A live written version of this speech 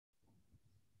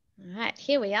All right,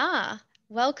 here we are.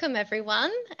 Welcome,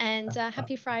 everyone, and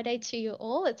happy Friday to you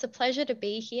all. It's a pleasure to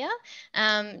be here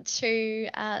to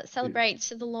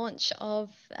celebrate the launch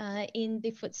of In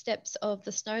the Footsteps of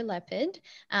the Snow Leopard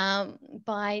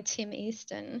by Tim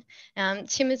Easton.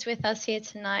 Tim is with us here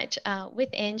tonight with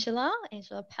Angela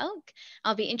Pelk.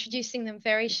 I'll be introducing them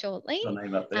very shortly.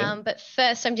 But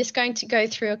first, I'm just going to go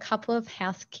through a couple of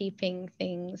housekeeping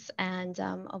things. And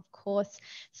of course,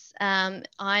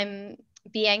 I'm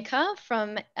Bianca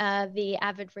from the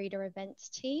Avid Reader Events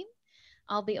team.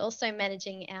 I'll be also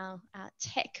managing our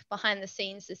tech behind the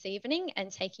scenes this evening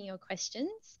and taking your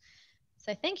questions.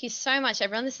 So thank you so much,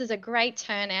 everyone. This is a great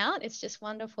turnout. It's just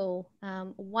wonderful,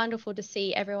 wonderful to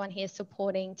see everyone here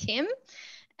supporting Tim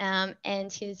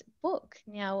and his book.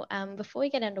 Now, before we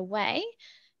get underway,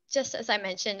 just as I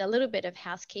mentioned, a little bit of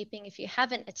housekeeping. If you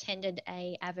haven't attended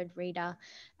a Avid Reader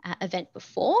event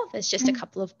before, there's just a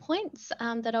couple of points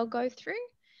that I'll go through.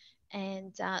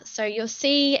 And so you'll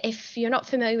see, if you're not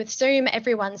familiar with Zoom,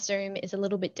 everyone's Zoom is a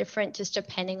little bit different just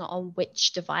depending on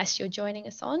which device you're joining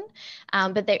us on.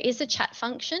 But there is a chat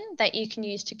function that you can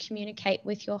use to communicate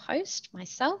with your host,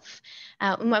 myself.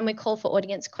 And when we call for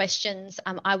audience questions,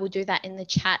 I will do that in the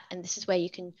chat. And this is where you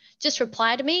can just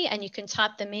reply to me and you can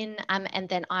type them in and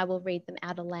then I will read them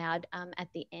out aloud at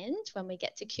the end when we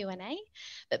get to Q&A.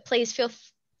 But please feel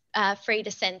free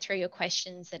to send through your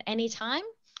questions at any time.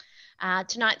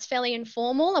 Tonight's fairly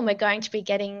informal and we're going to be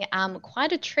getting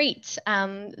quite a treat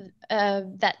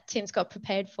that Tim's got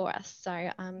prepared for us. So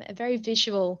a very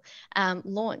visual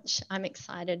launch. I'm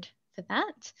excited for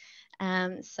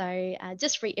that. So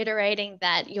just reiterating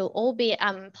that you'll all be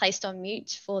placed on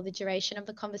mute for the duration of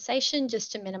the conversation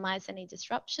just to minimize any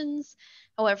disruptions.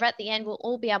 However, at the end, we'll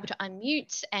all be able to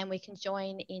unmute and we can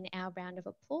join in our round of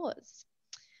applause.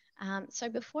 So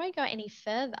before I go any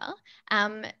further,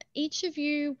 each of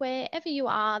you, wherever you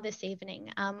are this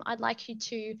evening, I'd like you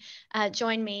to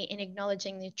join me in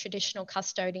acknowledging the traditional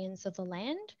custodians of the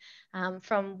land.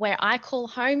 From where I call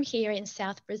home here in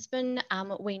South Brisbane,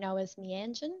 we know as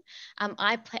Meanjin.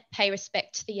 I pay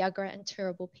respect to the Yagara and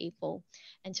Turrbal people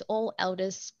and to all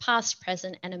elders past,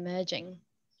 present and emerging.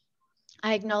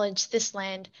 I acknowledge this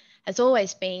land has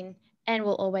always been and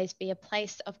will always be a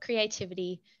place of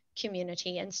creativity,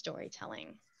 community and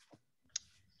storytelling.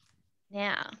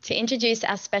 Now, to introduce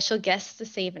our special guest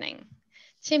this evening.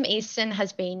 Tim Easton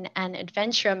has been an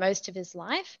adventurer most of his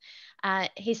life.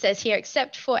 He says here,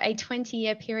 except for a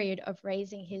 20-year period of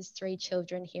raising his 3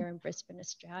 children here in Brisbane,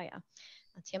 Australia.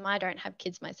 Now, Tim, I don't have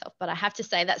kids myself, but I have to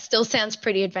say that still sounds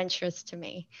pretty adventurous to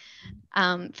me.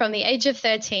 From the age of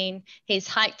 13, he's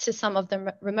hiked to some of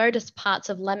the remotest parts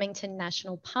of Leamington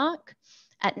National Park.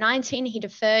 At 19, he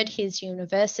deferred his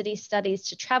university studies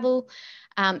to travel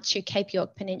to Cape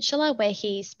York Peninsula, where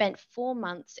he spent 4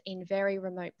 months in very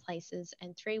remote places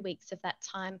and 3 weeks of that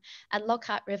time at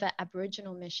Lockhart River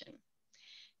Aboriginal Mission.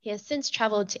 He has since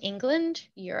travelled to England,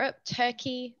 Europe,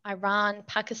 Turkey, Iran,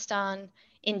 Pakistan,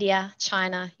 India,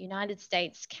 China, United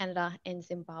States, Canada, and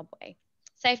Zimbabwe.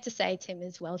 Safe to say Tim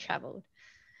is well travelled.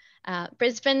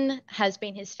 Brisbane has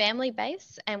been his family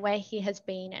base and where he has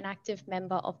been an active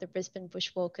member of the Brisbane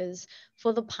Bushwalkers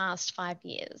for the past 5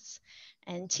 years.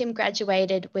 And Tim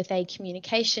graduated with a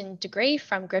communication degree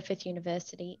from Griffith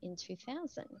University in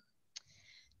 2000.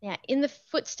 Now, in the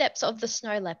footsteps of the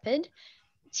Snow Leopard,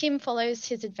 Tim follows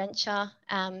his adventure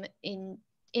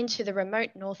into the remote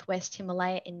northwest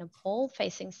Himalaya in Nepal,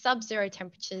 facing sub-zero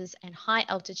temperatures and high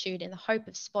altitude in the hope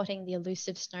of spotting the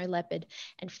elusive snow leopard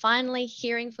and finally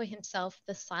hearing for himself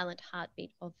the silent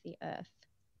heartbeat of the earth.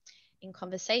 In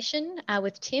conversation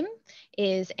with Tim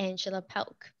is Angela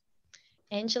Pelk.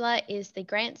 Angela is the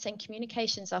Grants and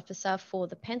Communications Officer for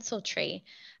the Pencil Tree,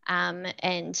 and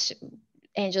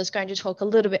Angela's going to talk a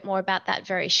little bit more about that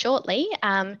very shortly.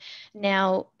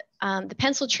 The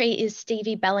Pencil Tree is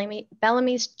Stevie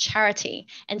Bellamy's charity,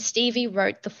 and Stevie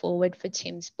wrote the foreword for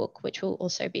Tim's book, which we'll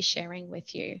also be sharing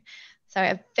with you. So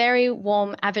a very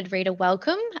warm Avid Reader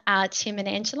welcome, Tim and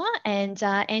Angela. And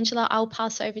Angela, I'll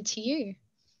pass over to you.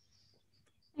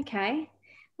 Okay.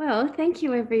 Well, thank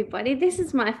you, everybody. This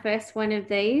is my first one of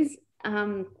these.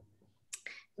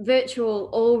 Virtual,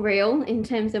 all real in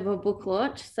terms of a book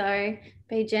launch. So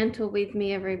be gentle with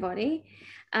me, everybody.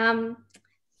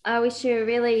 I wish you a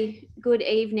really good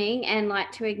evening and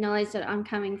like to acknowledge that I'm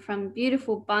coming from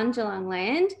beautiful Bundjalung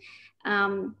land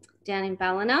down in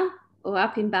Ballina or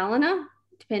up in Ballina,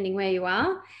 depending where you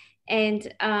are,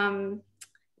 and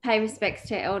pay respects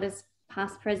to elders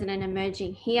past, present and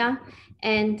emerging here,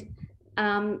 and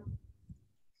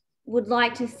would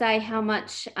like to say how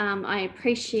much I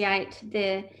appreciate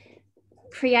the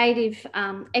creative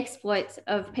exploits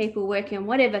of people working on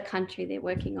whatever country they're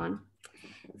working on.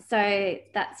 So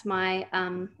that's my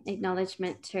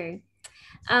acknowledgement too.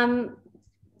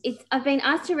 I've been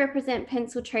asked to represent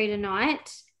Pencil Tree tonight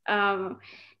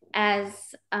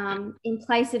as in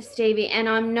place of Stevie, and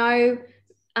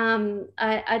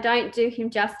I don't do him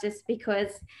justice,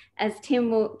 because as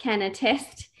Tim can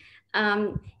attest,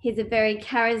 he's a very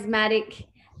charismatic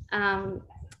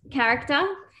character,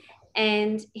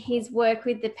 and his work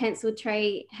with the Pencil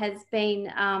Tree has been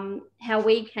how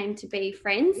we came to be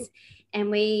friends, and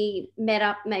we met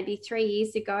up maybe 3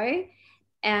 years ago.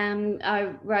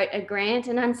 I wrote a grant,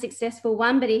 an unsuccessful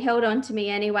one, but he held on to me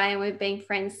anyway, and we've been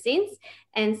friends since.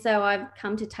 And so I've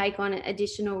come to take on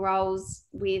additional roles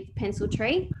with Pencil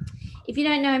Tree. If you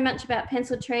don't know much about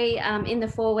Pencil Tree, in the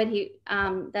foreword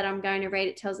that I'm going to read,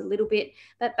 it tells a little bit,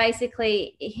 but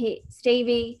basically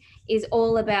Stevie is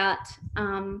all about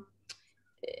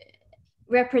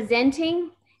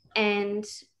representing and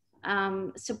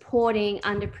supporting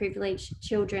underprivileged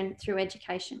children through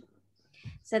education.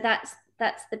 So that's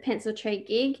the Pencil Tree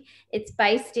gig. It's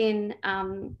based in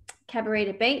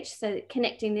Cabarita Beach, so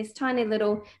connecting this tiny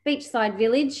little beachside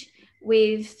village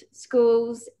with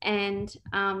schools and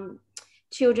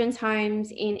children's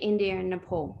homes in India and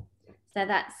Nepal. So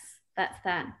that's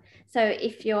that. So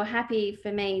if you're happy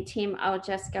for me, Tim, I'll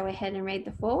just go ahead and read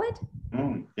the foreword.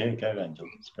 Yeah, go, Angel.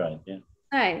 It's great, yeah.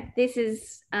 So this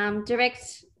is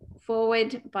direct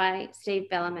foreword by Steve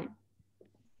Bellarmine.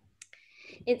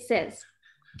 It says,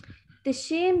 "The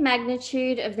sheer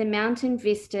magnitude of the mountain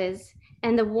vistas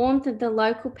and the warmth of the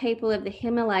local people of the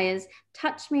Himalayas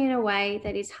touched me in a way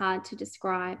that is hard to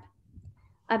describe.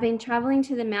 I've been traveling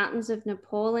to the mountains of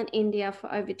Nepal and India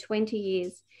for over 20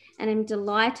 years, and I'm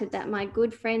delighted that my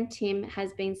good friend Tim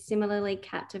has been similarly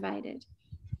captivated.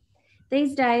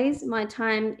 These days, my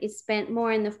time is spent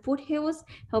more in the foothills,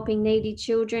 helping needy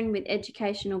children with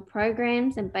educational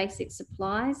programs and basic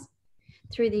supplies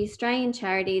through the Australian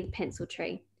charity, the Pencil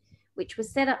Tree, which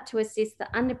was set up to assist the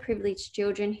underprivileged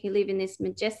children who live in this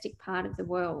majestic part of the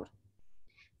world.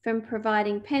 From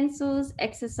providing pencils,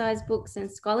 exercise books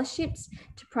and scholarships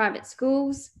to private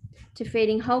schools, to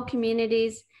feeding whole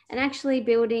communities and actually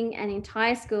building an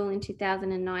entire school in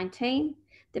 2019,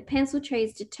 the Pencil Tree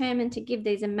is determined to give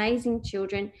these amazing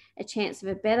children a chance of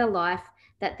a better life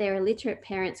that their illiterate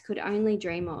parents could only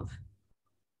dream of.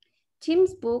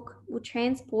 Tim's book will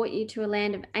transport you to a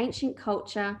land of ancient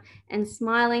culture and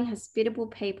smiling, hospitable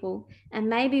people, and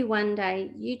maybe one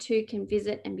day you too can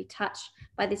visit and be touched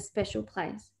by this special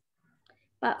place.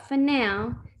 But for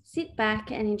now, sit back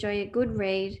and enjoy a good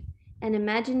read and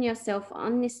imagine yourself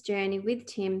on this journey with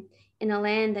Tim in a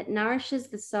land that nourishes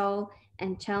the soul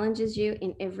and challenges you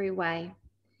in every way.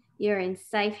 You're in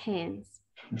safe hands.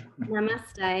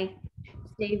 Namaste,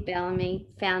 Steve Bellarmine,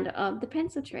 founder of the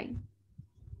Pencil Tree."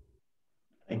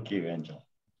 Thank you, Angel.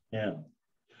 Yeah.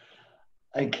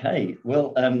 Okay.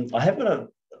 Well, I have got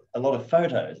a lot of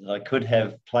photos that I could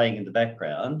have playing in the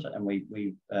background, and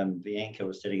Bianca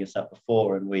was setting us up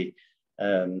before, and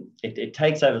it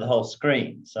takes over the whole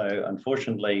screen. So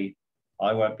unfortunately,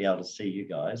 I won't be able to see you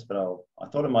guys, but I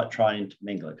thought I might try and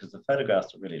intermingle it because the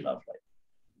photographs are really lovely.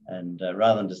 And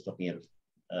rather than just looking at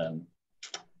a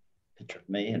picture of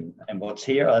me and what's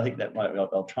here, I think that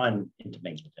I'll try and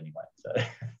intermingle it anyway. So.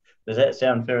 Does that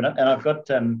sound fair enough? And I've got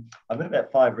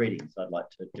about 5 readings I'd like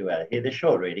to do out of here. They're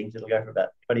short readings. It'll go for about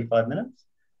 25 minutes.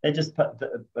 They're just parts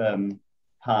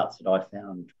that I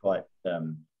found quite,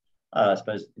 I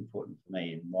suppose, important for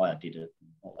me and why I did it and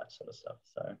all that sort of stuff.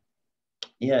 So,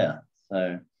 yeah.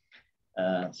 So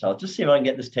I'll just see if I can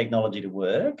get this technology to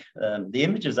work. The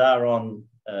images are on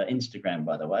Instagram,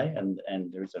 by the way, and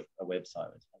there is a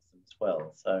website which has them as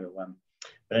well. So,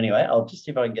 but anyway, I'll just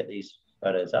see if I can get these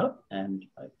photos up, and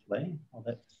hopefully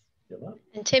that's still up.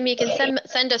 And Tim, you can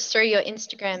send us through your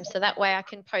Instagram, so that way I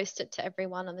can post it to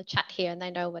everyone on the chat here and they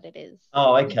know what it is.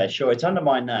 Oh, okay, sure. It's under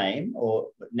my name, or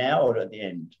now or at the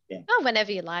end? Yeah. Oh,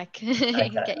 whenever you like.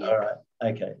 Okay, all right.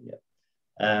 Okay,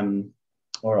 yeah.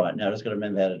 All right, now I've just got to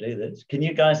remember how to do this. Can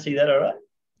you guys see that all right?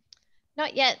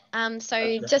 Not yet. So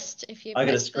okay. Just if you I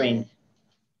got a screen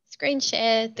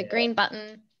share, the green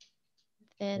button,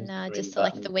 then just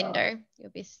select the window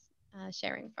you'll be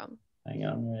sharing from. Hang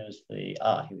on, where's the,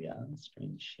 here we are,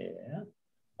 screen share.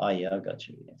 Oh yeah, I got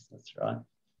you, yes, that's right.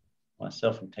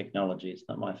 Myself and technology, it's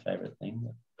not my favorite thing.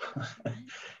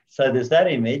 So there's that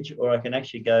image, or I can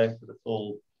actually go for the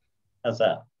full, how's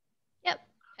that? Yep,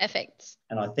 perfect.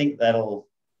 And I think that'll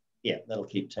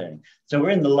keep turning. So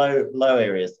we're in the low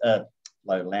areas,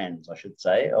 lowlands, I should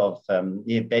say, of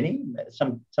near Benny.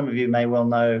 Some of you may well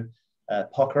know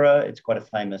Pokhara, it's quite a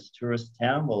famous tourist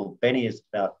town. Well, Beni is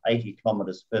about 80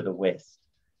 kilometres further west,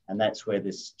 and that's where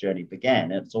this journey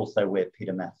began. And it's also where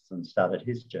Peter Matthiessen started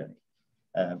his journey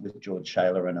with George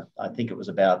Shaler, and I think it was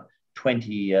about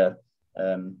 20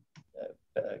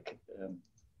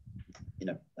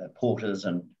 porters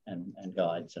and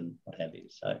guides and what have you.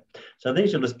 So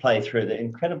these will just play through the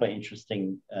incredibly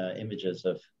interesting images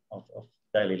of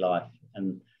daily life.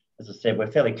 And as I said,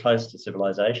 we're fairly close to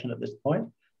civilization at this point.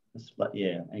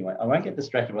 Anyway, I won't get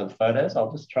distracted by the photos.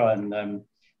 I'll just try and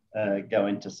go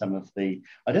into some of the...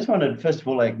 I just wanted, first of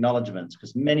all, acknowledgements,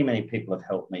 because many, many people have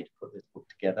helped me to put this book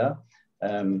together.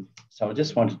 So I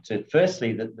just wanted to,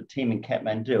 firstly, the team in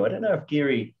Kathmandu. I don't know if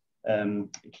Giri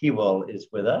Kiwal is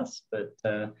with us, but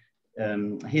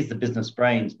he's the business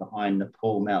brains behind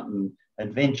Nepal Mountain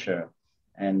Adventure.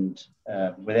 And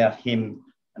without him,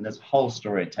 and there's a whole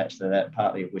story attached to that,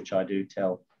 partly of which I do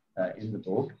tell in the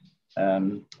book.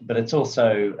 But it's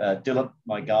also Dilip,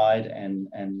 my guide, and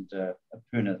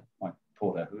Apuna, my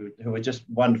porter, who are just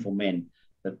wonderful men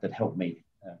that helped me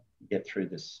get through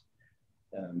this,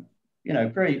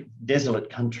 very desolate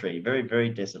country, very, very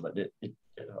desolate.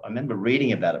 I remember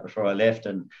reading about it before I left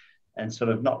and sort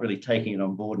of not really taking it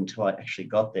on board until I actually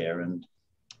got there, and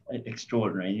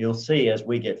extraordinary. And you'll see as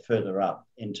we get further up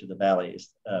into the valleys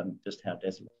just how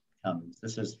desolate it becomes.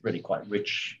 This is really quite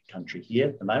rich country here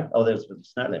at the moment. Oh, there's the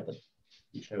Snow Leopard.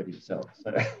 He showed himself.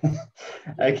 So,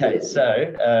 okay,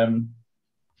 so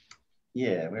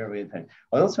where are we?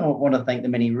 I also want to thank the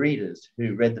many readers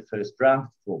who read the first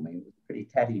draft for me. It was a pretty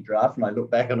tatty draft, and I look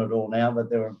back on it all now, but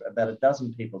there were about a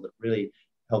dozen people that really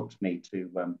helped me to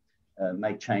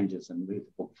make changes and move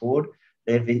the book forward.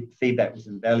 Their feedback was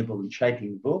invaluable in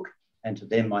shaping the book, and to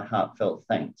them, my heartfelt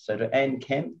thanks. So to Anne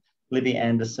Kemp, Libby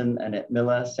Anderson, Annette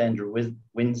Miller, Sandra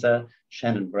Windsor,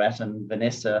 Shannon Bratton,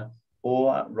 Vanessa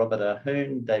Orr, Robert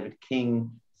Ahoon, David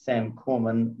King, Sam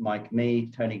Corman, Mike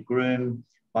Mee, Tony Groom,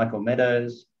 Michael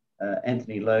Meadows,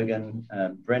 Anthony Logan,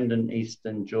 Brendan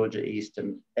Easton, Georgia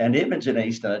Easton, and Imogen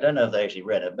Easton. I don't know if they actually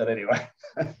read it, but anyway,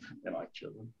 they're like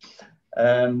children.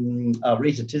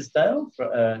 Rita Tisdale,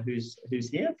 who's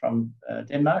here from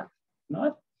Denmark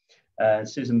tonight.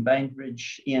 Susan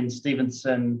Bainbridge, Ian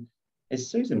Stevenson. Is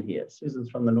Susan here? Susan's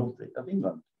from the north of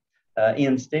England.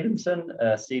 Ian Stevenson,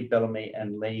 Steve Bellamy,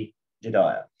 and Lee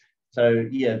Jediah. So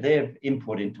yeah, their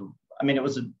input into, I mean, it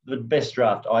was the best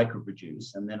draft I could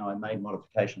produce, and then I made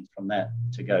modifications from that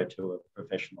to go to a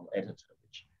professional editor,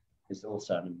 which is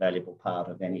also an invaluable part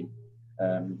of any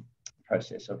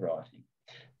process of writing.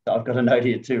 So I've got a note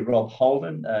here too, Rob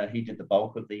Holden. He did the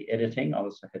bulk of the editing. I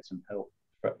also had some help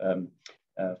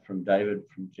from David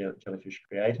from Jellyfish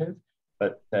Creative.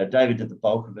 But David did the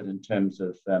bulk of it in terms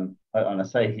of, and I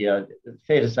say here, it's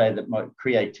fair to say that my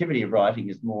creativity of writing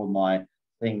is more my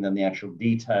thing than the actual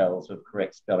details of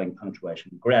correct spelling,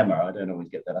 punctuation, grammar. I don't always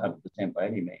get that 100% by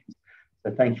any means.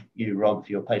 So thank you, Rob,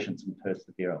 for your patience and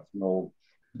perseverance in all,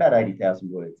 about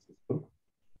 80,000 words, this book.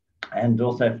 And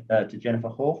also to Jennifer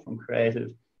Hall from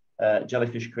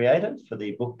Jellyfish Creative for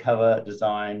the book cover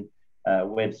design,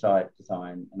 website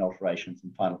design and alterations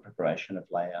and final preparation of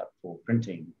layout for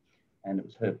printing. And it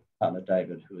was her partner,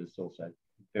 David, who was also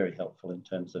very helpful in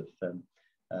terms of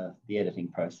the editing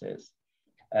process.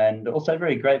 And also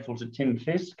very grateful to Tim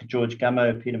Fisk, George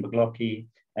Gummo, Peter McGlockie,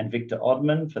 and Victor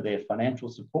Oddman for their financial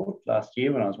support last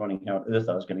year when I was wondering how on earth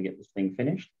I was going to get this thing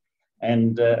finished.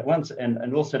 And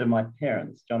also to my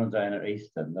parents, John and Diana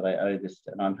Easton, that I owe this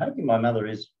to. And I'm hoping my mother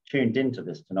is tuned into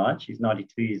this tonight. She's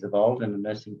 92 years old in a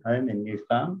nursing home in New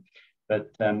Farm.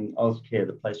 But Ozcare,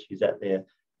 the place she's at there,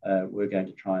 we're going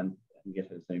to try and get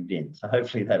her zoomed in. So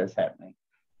hopefully that is happening.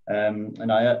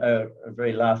 And I owe a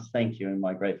very last thank you and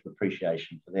my grateful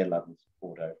appreciation for their love and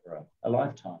support over a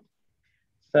lifetime.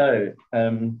 So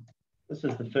this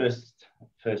is the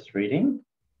first reading.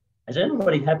 Is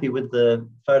everybody happy with the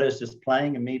photos just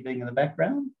playing and me being in the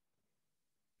background?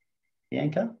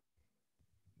 Bianca?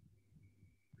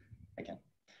 Okay.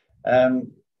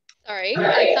 Sorry,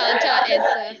 I can't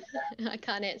answer. I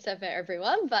can't answer for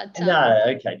everyone, but no,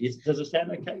 okay. Does it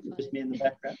sound okay? Just me in the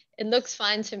background. It looks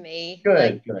fine to me.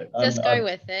 Good, good. Just go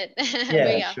with it.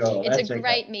 Yeah, sure. It's a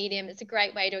great medium. It's a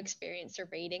great way to experience a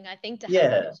reading. I think to have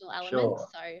the visual elements. Sure.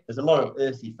 So there's a lot of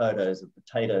earthy photos of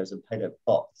potatoes and potato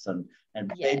pots and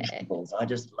vegetables. I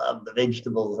just love the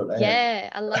vegetables.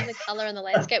 I love the colour and the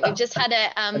landscape. We've just had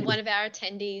one of our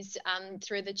attendees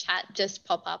through the chat just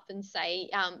pop up and say,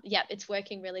 it's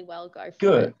working really well. Go for it.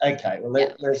 Good. Okay. Well,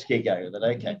 let's get going with it.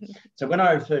 Okay. So when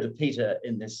I refer to Peter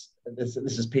in this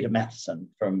is Peter Matthiessen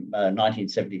from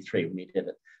 1973 when he did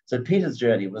it. So Peter's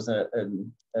journey was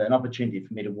an opportunity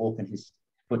for me to walk in his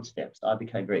footsteps. I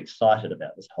became very excited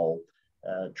about this whole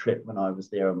trip when I was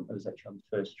there. It was actually on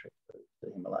the first trip to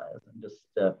the Himalayas, and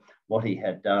just what he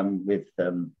had done with,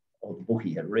 or the book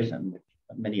he had written, which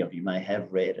many of you may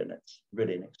have read, and it's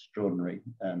really an extraordinary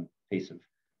piece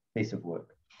of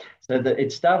work. So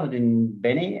it started in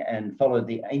Beni and followed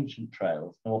the ancient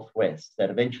trails northwest that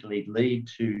eventually lead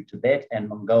to Tibet and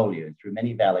Mongolia through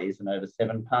many valleys and over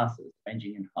 7 passes,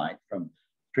 ranging in height from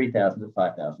 3,000 to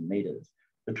 5,000 meters.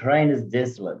 The terrain is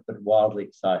desolate but wildly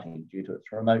exciting due to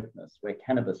its remoteness, where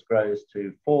cannabis grows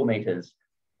to 4 meters,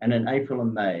 and in April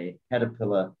and May,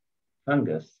 caterpillar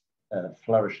fungus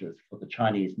flourishes for the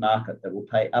Chinese market that will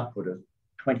pay upward of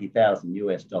 $20,000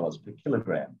 US per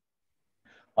kilogram.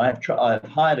 I've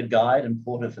hired a guide and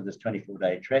porter for this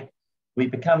 24-day trek. We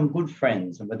become good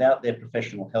friends, and without their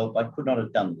professional help, I could not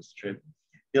have done this trip.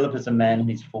 Dilip is a man in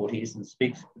his 40s and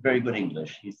speaks very good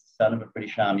English. He's the son of a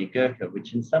British Army Gurkha,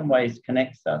 which in some ways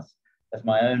connects us, as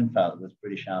my own father was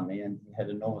British Army and he had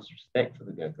enormous respect for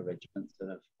the Gurkha regiments that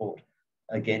have fought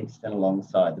against and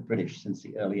alongside the British since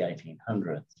the early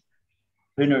 1800s.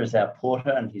 Puna is our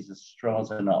porter, and he's as strong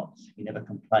as an ox. He never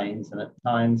complains, and at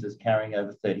times is carrying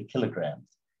over 30 kilograms.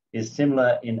 He is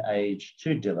similar in age to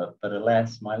Dilip, but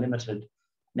alas, my limited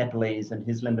Nepalese and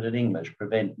his limited English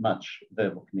prevent much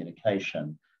verbal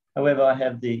communication. However, I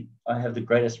have the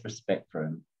greatest respect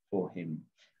for him.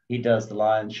 He does the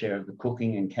lion's share of the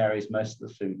cooking and carries most of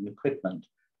the food and equipment.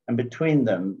 And between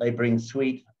them, they bring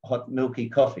sweet, hot, milky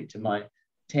coffee to my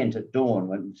tent at dawn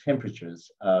when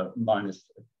temperatures are minus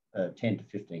 10 to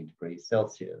 15 degrees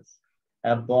Celsius.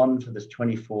 Our bond for this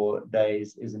 24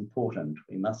 days is important.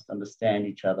 We must understand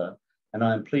each other, and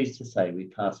I am pleased to say we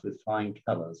pass with flying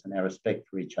colours, and our respect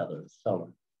for each other is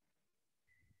solid.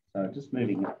 So just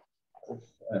moving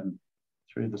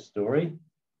through the story.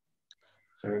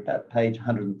 So we're about page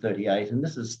 138, and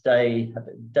this is day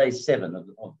 7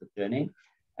 of the journey.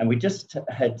 And we just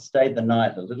had stayed the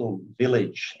night at a little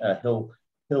village, hill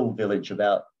village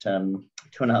about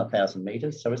 2,500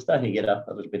 meters. So we're starting to get up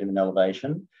a little bit in an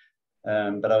elevation.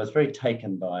 But I was very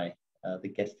taken by the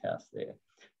guest house there.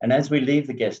 And as we leave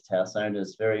the guest house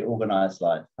owner's very organized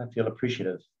life, I feel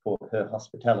appreciative for her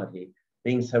hospitality,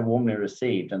 being so warmly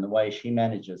received, and the way she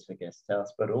manages her guest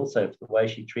house, but also for the way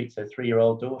she treats her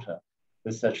 3-year-old daughter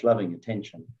with such loving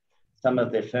attention. Some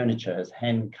of their furniture has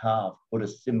hand-carved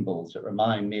Buddhist symbols that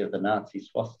remind me of the Nazi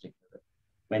swastika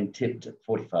when tipped at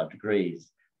 45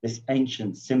 degrees. This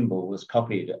ancient symbol was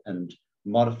copied and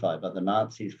modified by the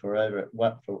Nazis for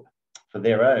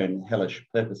their own hellish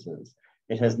purposes.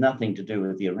 It has nothing to do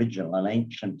with the original, an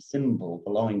ancient symbol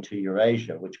belonging to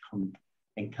Eurasia, which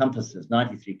encompasses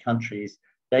 93 countries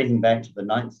dating back to the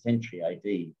 9th century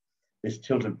AD. This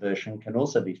tilted version can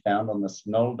also be found on the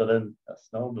Snow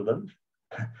Leopard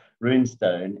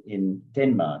runestone in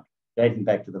Denmark, dating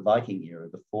back to the Viking era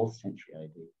of the 4th century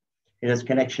AD. It has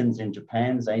connections in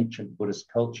Japan's ancient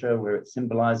Buddhist culture, where it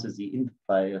symbolizes the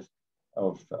interplay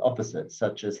of opposites,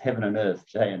 such as heaven and earth,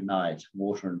 day and night,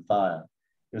 water and fire.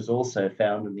 It was also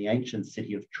found in the ancient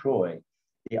city of Troy,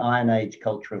 the Iron Age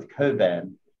culture of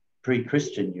Koban,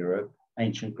 pre-Christian Europe,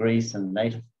 ancient Greece, and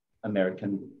Native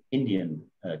American Indian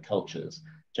cultures.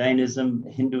 Jainism,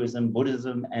 Hinduism,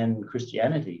 Buddhism, and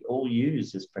Christianity all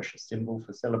use this precious symbol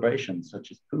for celebrations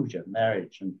such as puja,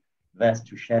 marriage, and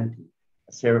vastu shanti,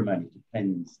 a ceremony to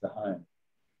cleanse the home.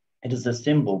 It is a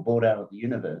symbol brought out of the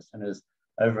universe and is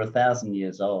over 1,000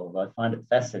 years old. I find it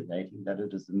fascinating that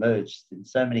it has emerged in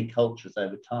so many cultures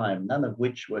over time, none of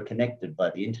which were connected by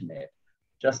the internet,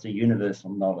 just a universal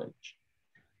knowledge.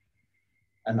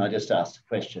 And I just asked the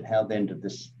question, how then did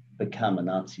this become a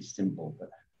Nazi symbol? But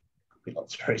there could be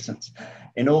lots of reasons.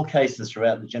 In all cases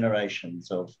throughout the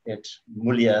generations of et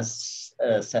mulieris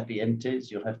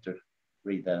sapientes, you'll have to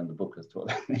read that in the book as to what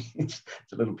that means.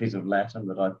 It's a little piece of Latin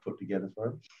that I've put together for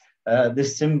it.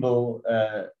 This symbol,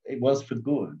 it was for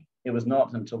good. It was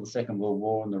not until the Second World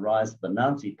War and the rise of the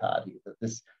Nazi Party that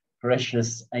this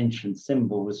precious ancient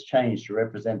symbol was changed to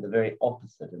represent the very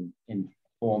opposite in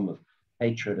form of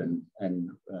hatred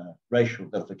and racial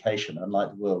vilification,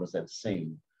 unlike the world has ever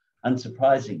seen.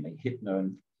 Unsurprisingly,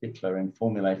 Hitler, in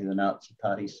formulating the Nazi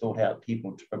Party, sought out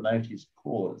people to promote his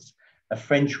cause. A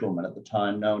French woman at the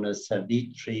time known as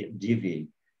Savitri Divi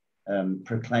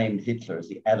proclaimed Hitler as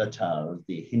the avatar of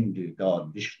the Hindu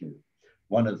god Vishnu,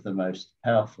 one of the most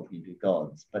powerful Hindu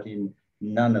gods. But in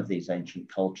none of these ancient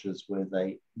cultures were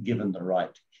they given the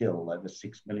right to kill. Over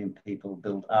 6 million people,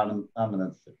 built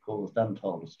armaments that caused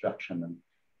untold destruction and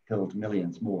killed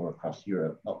millions more across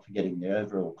Europe, not forgetting the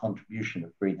overall contribution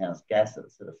of greenhouse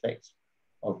gases, the effects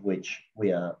of which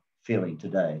we are feeling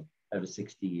today, over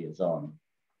 60 years on.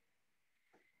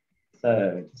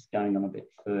 So just going on a bit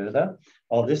further.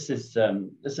 Oh, this is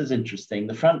interesting.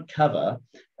 The front cover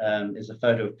is a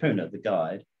photo of Puna, the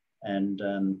guide, and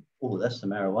oh, that's the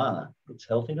marijuana. It's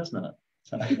healthy, doesn't it?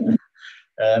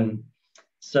 So,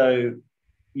 so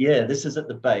yeah, this is at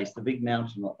the base, the big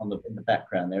mountain in the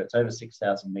background there. It's over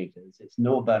 6,000 meters. It's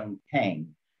Norbung Kang,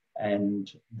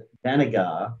 and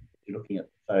Danagar. If you're looking at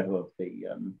the photo of the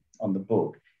on the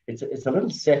book, it's a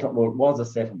little settlement. Well, it was a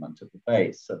settlement at the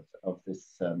base of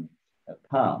this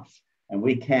pass, and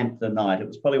we camped the night. It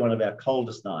was probably one of our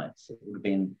coldest nights. It would have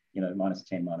been, you know,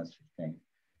 -10, -15,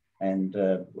 and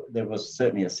there was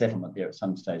certainly a settlement there at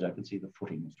some stage. I could see the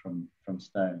footings from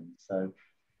stone. So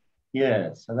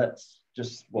yeah, so that's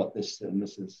just what this, and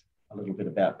this is a little bit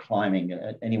about climbing.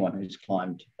 Anyone who's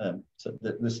climbed, so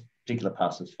this particular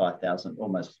pass is 5,000,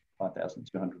 almost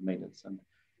 5,200 meters, and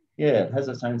yeah, it has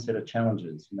its own set of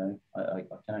challenges. You know, I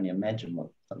can only imagine what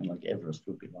something like Everest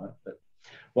would be like. But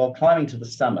while climbing to the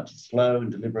summit, a slow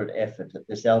and deliberate effort at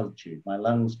this altitude, my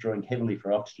lungs drawing heavily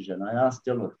for oxygen, I asked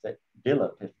Dilip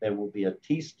if there will be a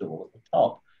tea stall at the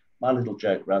top. My little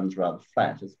joke runs rather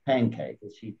flat as Pancake,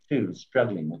 as he too is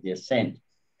struggling with the ascent.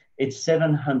 It's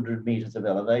 700 meters of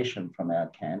elevation from our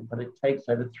camp, but it takes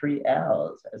over 3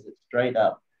 hours as it's straight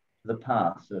up to the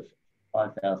pass of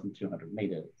 5,200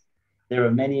 meters. There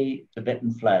are many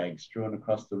Tibetan flags strewn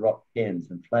across the rock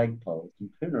cairns and flagpoles, and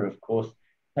Puna, of course,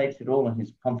 takes it all in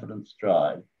his confident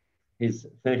stride, his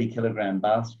 30-kilogram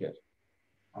basket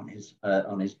on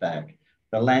his back.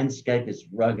 The landscape is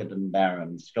rugged and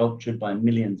barren, sculptured by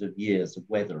millions of years of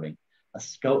weathering. A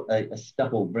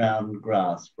stubble brown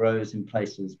grass grows in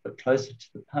places, but closer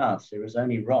to the pass, there is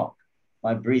only rock.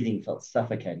 My breathing felt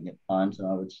suffocating at times, and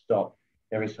I would stop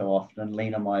every so often and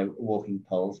lean on my walking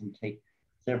poles and take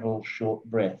several short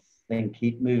breaths, then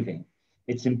keep moving.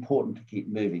 It's important to keep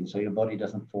moving so your body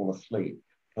doesn't fall asleep,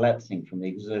 collapsing from the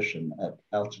exertion at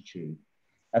altitude.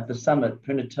 At the summit,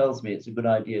 Puna tells me it's a good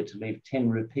idea to leave 10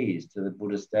 rupees to the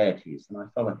Buddhist deities, and I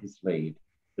follow his lead.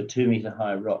 The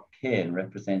 2-meter-high rock cairn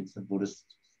represents a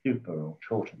Buddhist stupa or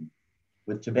chorten,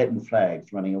 with Tibetan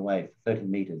flags running away for 30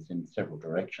 meters in several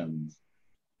directions.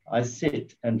 I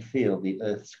sit and feel the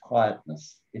earth's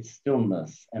quietness, its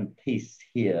stillness and peace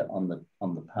here on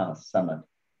the pass summit.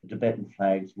 The Tibetan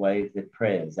flags wave their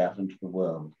prayers out into the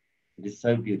world. It is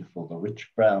so beautiful, the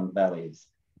rich brown valleys,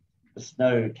 the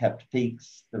snow-capped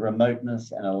peaks, the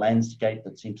remoteness, and a landscape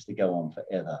that seems to go on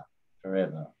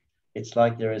forever. It's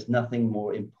like there is nothing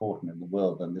more important in the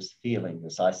world than this feeling,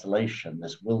 this isolation,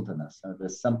 this wilderness. And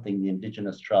there's something the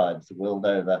indigenous tribes the world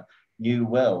over knew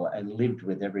well and lived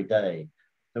with every day.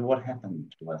 So what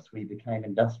happened to us? We became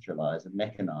industrialized and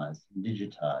mechanized and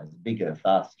digitized, bigger,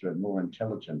 faster, and more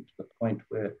intelligent, to the point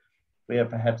where we are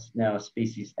perhaps now a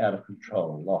species out of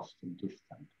control, lost and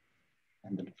distant,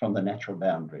 and from the natural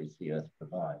boundaries the earth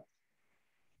provides.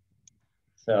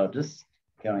 So just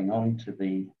going on to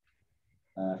the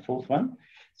fourth one.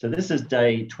 So this is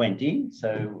day 20.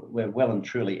 So we're well and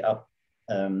truly up,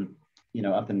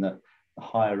 up in the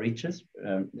higher reaches.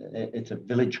 It's a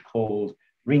village called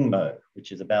Ringbo,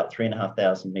 which is about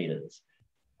 3,500 meters.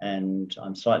 And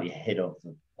I'm slightly ahead of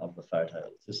the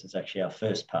photos. This is actually our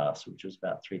first pass, which was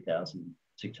about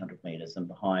 3,600 meters. And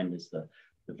behind is the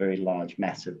very large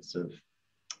massives of,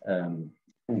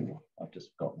 I've just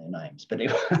forgotten their names, but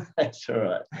anyway, that's all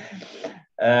right.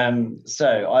 So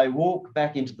I walk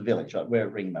back into the village. We're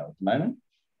at Ringmo at the moment,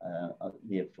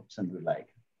 near Futsundru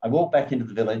Lake. I walk back into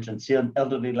the village and see an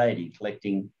elderly lady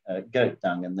collecting goat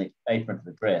dung in the apron of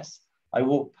the dress. I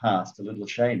walk past, a little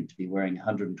ashamed to be wearing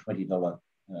 $120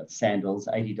 sandals,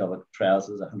 $80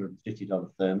 trousers,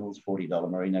 $150 thermals, $40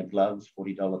 merino gloves,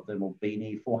 $40 thermal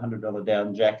beanie, $400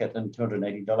 down jacket, and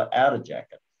 $280 outer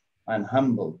jacket. I'm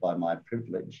humbled by my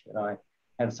privilege, and I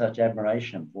have such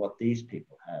admiration for what these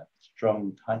people have: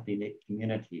 strong, tightly knit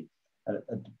community,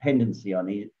 a dependency on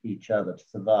each other to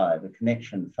survive, a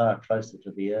connection far closer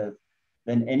to the earth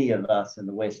than any of us in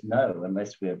the West know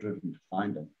unless we are driven to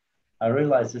find it. I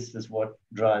realize this is what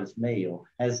drives me, or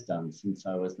has done since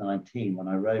I was 19, when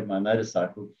I rode my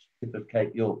motorcycle to the tip of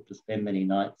Cape York to spend many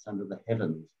nights under the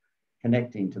heavens,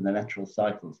 connecting to the natural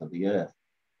cycles of the earth,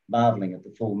 marveling at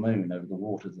the full moon over the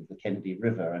waters of the Kennedy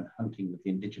River, and hunting with the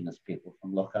indigenous people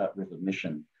from Lockhart River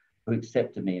Mission, who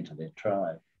accepted me into their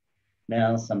tribe.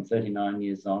 Now, some 39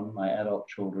 years on, my adult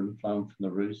children flown from the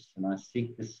roost, and I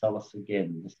seek this solace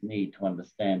again, this need to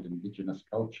understand indigenous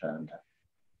culture and to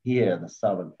hear the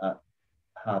silent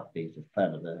heartbeat of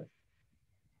planet Earth.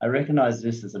 I recognize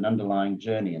this as an underlying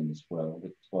journey in this world.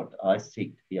 It's what I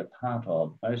seek to be a part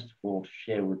of, most of all to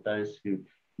share with those who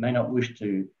may not wish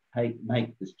to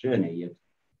make this journey, yet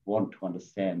want to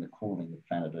understand the calling of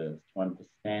planet Earth, to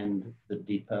understand the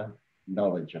deeper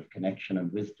knowledge of connection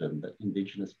and wisdom that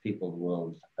Indigenous people the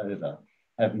world over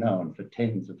have known for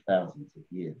tens of thousands of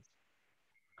years.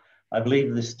 I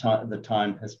believe the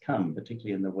time has come,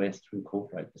 particularly in the West, to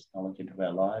incorporate this knowledge into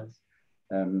our lives.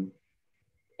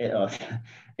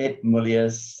 Et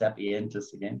mulius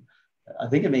sapientis again. I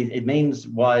think it means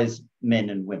wise men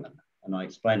and women, and I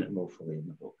explain it more fully in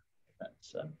the book.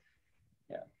 That's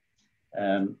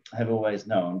have always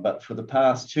known, but for the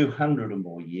past 200 or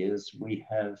more years, we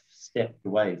have stepped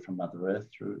away from Mother Earth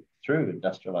through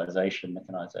industrialization,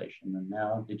 mechanization, and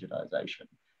now digitization.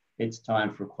 It's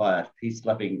time for a quiet,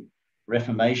 peace-loving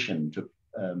reformation to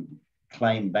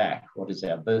claim back what is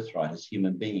our birthright as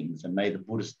human beings, and may the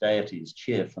Buddhist deities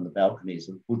cheer from the balconies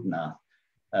of Buddhanath,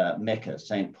 Mecca,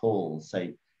 St. Paul,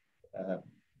 St.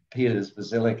 Peter's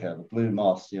Basilica, the Blue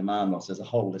Moss, the Amman Moss. There's a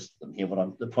whole list of them here.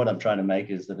 The point I'm trying to make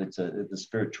is that it's the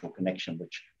spiritual connection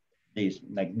which these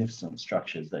magnificent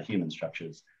structures, the human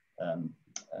structures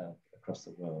across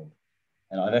the world.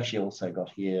 And I've actually also got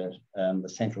here the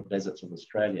central deserts of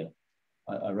Australia.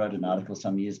 I wrote an article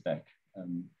some years back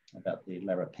about the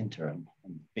Larapinta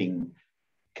and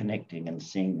connecting and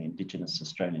seeing the Indigenous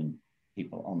Australian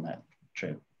people on that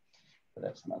trip. But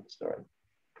that's another story.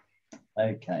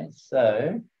 Okay,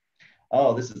 so,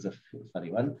 this is a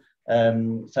funny one.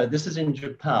 So this is in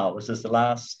Nepal. This is the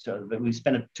last, we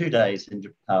spent 2 days in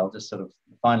Nepal, just sort of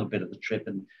the final bit of the trip.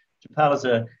 And Nepal is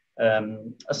a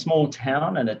small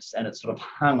town, and it's sort of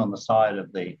hung on the side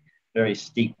of the very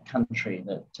steep country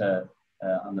that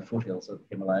on the foothills of the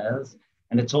Himalayas.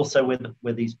 And it's also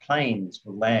where these planes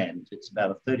will land. It's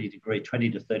about a 20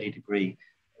 to 30 degree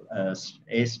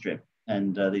airstrip.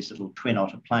 And these little twin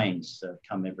otter planes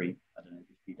come every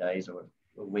few days or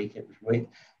a week, every week.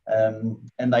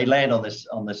 And they land on this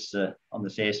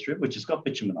airstrip, which has got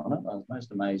bitumen on it. I was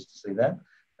most amazed to see that.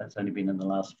 That's only been in the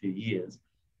last few years.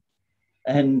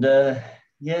 And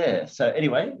so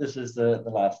anyway, this is the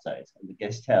last day, the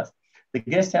guest house. The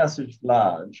guest house is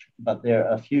large, but there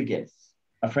are a few guests.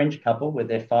 A French couple with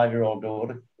their 5-year-old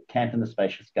daughter camp in the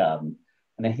spacious garden,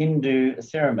 and a Hindu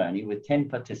ceremony with 10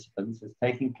 participants is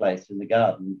taking place in the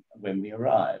garden when we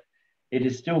arrive. It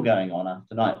is still going on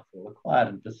after nightfall, a quiet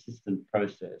and persistent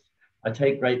process. I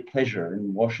take great pleasure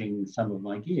in washing some of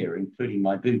my gear, including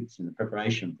my boots, in the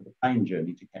preparation for the plane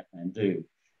journey to Kathmandu.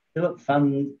 Philip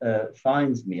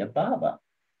finds me a barber,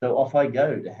 so off I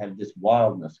go to have this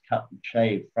wildness cut and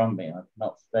shaved from me. I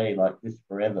cannot stay like this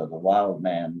forever, the wild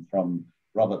man from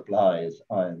Robert Bly's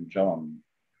I Am John.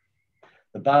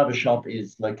 The barber shop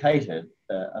is located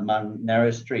among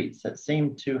narrow streets that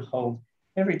seem to hold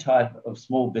every type of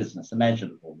small business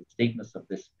imaginable. The steepness of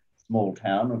this small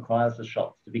town requires the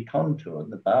shops to be contoured.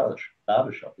 The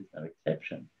barber shop is no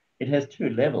exception. It has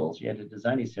 2 levels, yet it is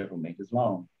only several meters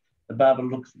long. The barber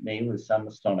looks at me with some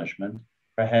astonishment.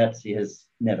 Perhaps he has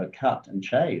never cut and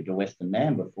shaved a Western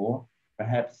man before.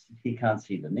 Perhaps he can't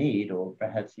see the need, or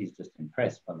perhaps he's just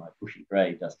impressed by my bushy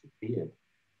grey dusted beard.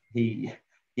 He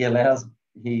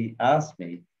asked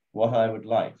me what I would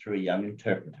like through a young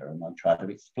interpreter, and I try to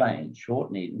explain,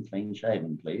 short, neat and clean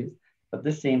shaven, please. But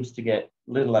this seems to get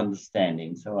little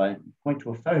understanding, so I point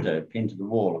to a photo pinned to the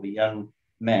wall of a young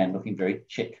man looking very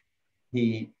chic.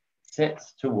 He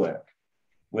sets to work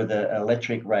with an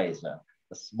electric razor.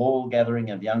 A small gathering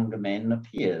of younger men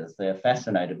appears. They are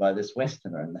fascinated by this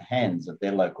Westerner in the hands of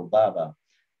their local barber.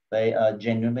 They are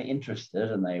genuinely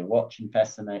interested, and they watch in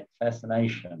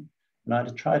fascination. And I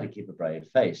try to keep a brave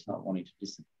face, not wanting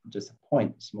to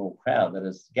disappoint the small crowd that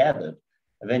has gathered.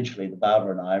 Eventually, the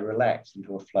barber and I relax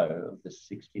into a flow of this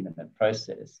 60-minute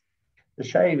process. The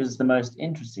shave is the most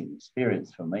interesting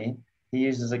experience for me. He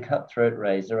uses a cutthroat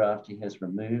razor after he has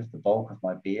removed the bulk of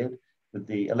my beard with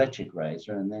the electric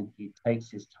razor, and then he takes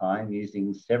his time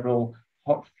using several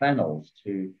hot flannels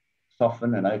to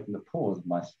soften and open the pores of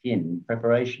my skin in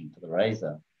preparation for the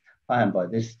razor. I am by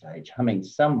this stage humming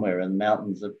somewhere in the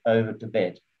mountains over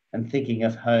Tibet and thinking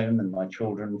of home and my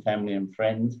children, family and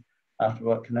friends after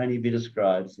what can only be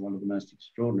described as one of the most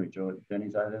extraordinary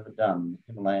journeys I've ever done,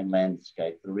 the Himalayan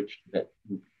landscape, the rich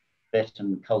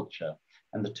Tibetan culture,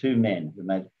 and the 2 men who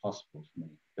made it possible for me,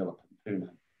 Philip and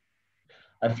Puna.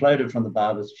 I floated from the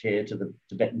barber's chair to the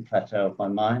Tibetan plateau of my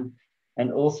mind,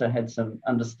 and also had some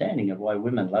understanding of why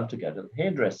women love to go to the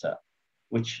hairdresser,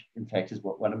 which in fact is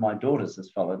what one of my daughters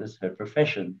has followed as her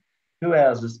profession. 2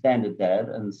 hours is standard, Dad,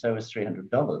 and so is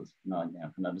 $300. And I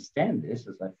now can understand this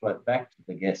as I float back to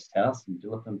the guest house, and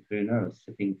Dilip and Puna are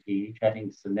sipping tea,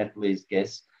 chatting to the Nepalese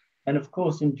guests, and of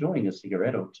course enjoying a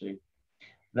cigarette or 2.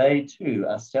 They too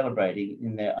are celebrating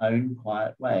in their own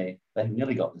quiet way. They've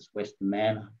nearly got this Western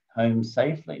man home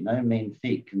safely. No mean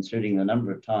feat, considering the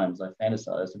number of times I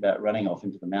fantasized about running off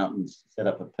into the mountains to set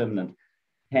up a permanent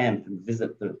camp and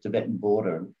visit the Tibetan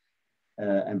border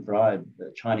and bribe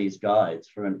the Chinese guides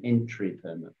for an entry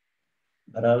permit.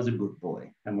 But I was a good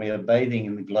boy, and we are bathing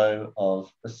in the glow of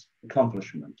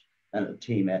accomplishment and a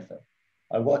team effort.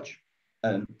 I watch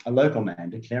a local man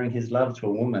declaring his love to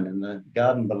a woman in the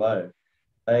garden below.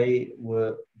 They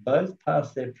were both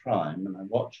past their prime, and I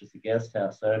watch as the guest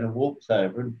house owner walks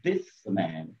over and biffs the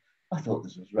man. I thought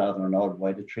this was rather an odd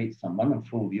way to treat someone in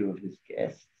full view of his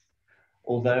guests.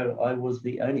 Although I was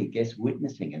the only guest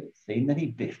witnessing it, it seemed that he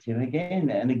biffed him again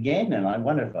and again, and I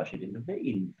wonder if I should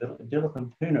intervene. Dilip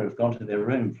and Puna have gone to their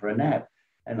room for a nap,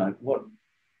 and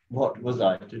what was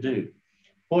I to do?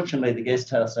 Fortunately, the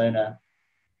guest house owner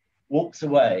walks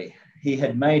away. He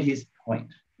had made his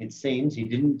point. It seems he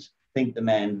didn't think the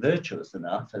man virtuous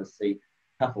enough, as the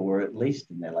couple were at least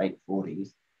in their late 40s.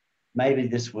 Maybe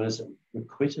this was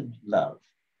requited love,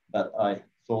 but I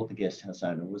thought the guest house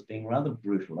owner was being rather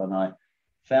brutal, and I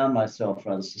found myself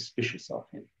rather suspicious of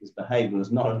him. His behaviour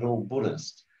was not at all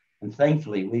Buddhist, and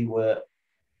thankfully we were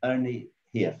only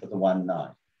here for the one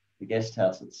night. The guest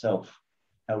house itself,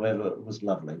 however, was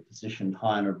lovely, positioned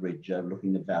high on a ridge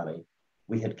overlooking the valley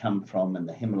we had come from and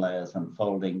the Himalayas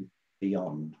unfolding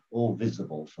beyond, all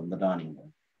visible from the dining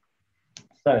room.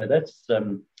 So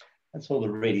that's all the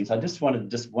readings. I just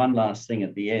wanted one last thing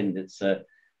at the end. It's a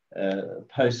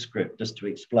postscript just to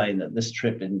explain that this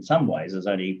trip in some ways is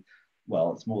only,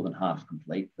 well, it's more than half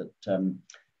complete, but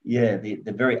yeah,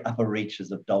 the very upper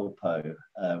reaches of Dolpo,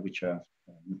 which are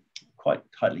quite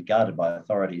tightly guarded by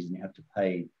authorities, and you have to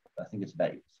pay, I think it's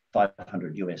about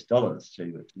 $500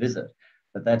 to visit.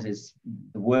 But that is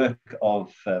the work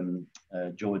of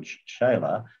George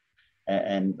Shaler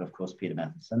and of course Peter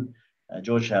Matthiessen.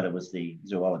 George Shaler was the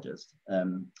zoologist.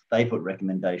 They put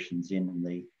recommendations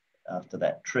in after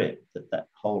that trip that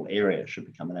whole area should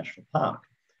become a national park,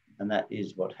 and that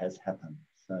is what has happened.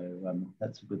 So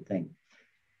that's a good thing.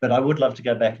 But I would love to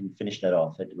go back and finish that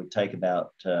off. It would take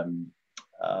about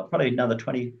probably another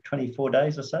 24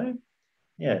 days or so.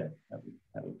 Yeah,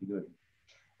 that would be good.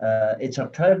 It's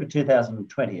October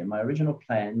 2020, and my original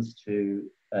plans to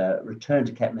return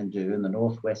to Kathmandu in the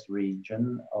northwest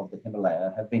region of the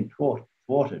Himalaya have been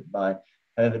thwarted by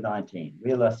COVID-19.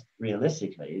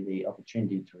 Realistically, the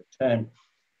opportunity to return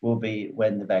will be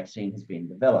when the vaccine has been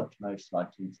developed, most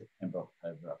likely in September,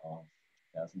 October of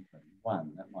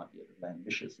 2021. That might be a little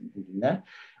ambitious in thinking that.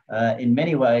 In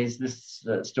many ways, this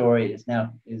story is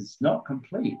not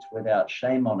complete without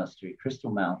Shea Monastery, Crystal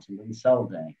Mountain, and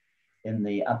Saldang in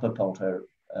the upper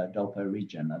Dolpo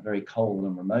region, a very cold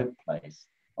and remote place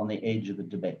on the edge of the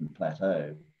Tibetan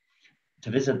plateau. To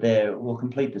visit there will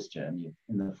complete this journey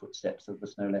in the footsteps of the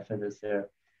Snow Leopard, as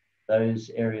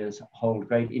those areas hold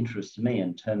great interest to me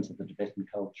in terms of the Tibetan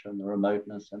culture and the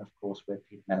remoteness, and of course where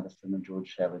Peter Matthiessen and George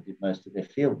Shaler did most of their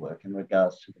field work in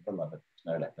regards to the beloved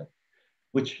Snow Leopard,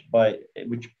 which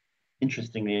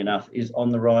interestingly enough is on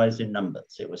the rise in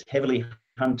numbers. It was heavily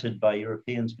hunted by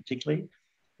Europeans particularly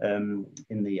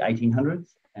in the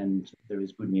 1800s, and there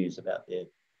is good news about their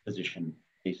position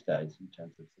these days in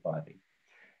terms of surviving.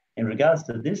 In regards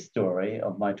to this story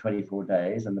of my 24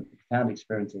 days and the profound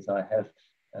experiences I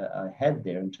had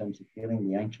there in terms of feeling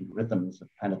the ancient rhythms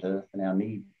of planet Earth and our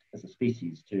need as a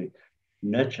species to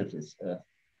nurture this Earth,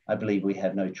 I believe we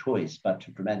have no choice but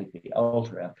to dramatically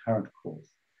alter our current course.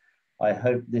 I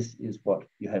hope this is what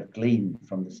you have gleaned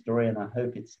from the story, and I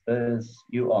hope it spurs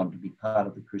you on to be part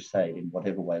of the crusade in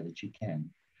whatever way that you can.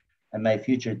 And may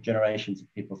future generations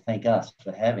of people thank us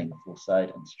for having the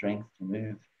foresight and strength to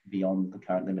move beyond the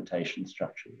current limitation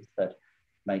structures that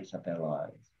makes up our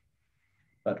lives,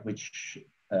 but which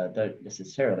don't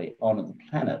necessarily honor the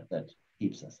planet that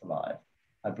keeps us alive.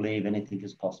 I believe anything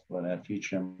is possible in our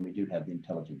future, and we do have the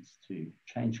intelligence to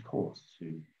change course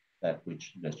to that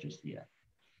which nurtures the earth.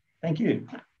 Thank you.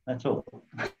 That's all.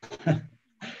 I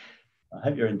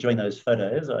hope you're enjoying those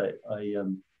photos.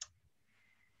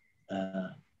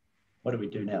 What do we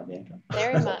do now, Bianca?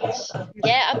 Very much.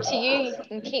 Yeah, up to you. You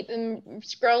can keep them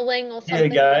scrolling or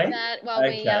something like that while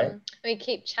we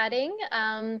keep chatting.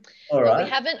 All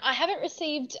right. I haven't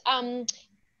received. I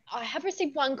have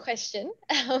received one question.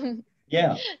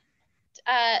 Yeah.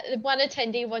 One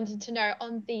attendee wanted to know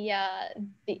on the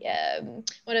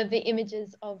one of the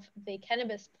images of the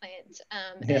cannabis plant,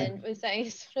 and was saying,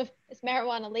 sort of, is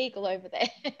marijuana legal over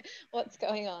there? What's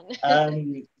going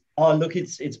on? Oh, look,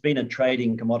 it's been a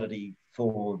trading commodity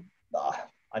for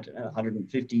I don't know,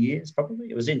 150 years probably.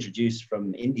 It was introduced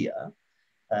from India,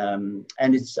 and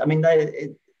it's, I mean,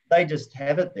 they just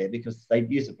have it there because they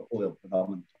use it for oil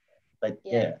predominantly.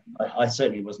 I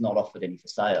certainly was not offered any for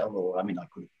sale, or I mean, I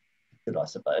could have, I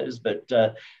suppose, but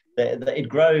it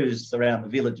grows around the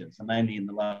villages and mainly in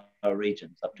the lower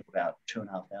regions up to about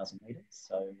 2,500 meters.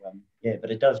 So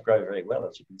but it does grow very well,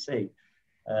 as you can see.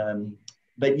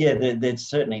 But yeah, there's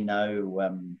certainly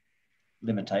no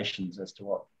limitations as to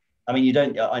what. I mean,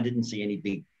 I didn't see any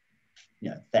big,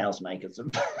 1,000 acres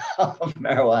of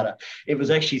marijuana. It was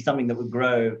actually something that would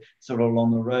grow sort of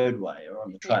along the roadway or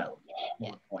on the trail.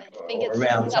 Yeah. Or I think it's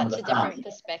around some of such the a farms. different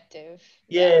perspective.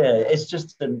 Yeah, it's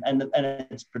just and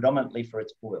it's predominantly for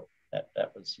its oil.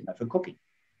 That was for cooking.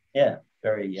 Yeah,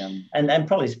 very and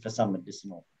probably for some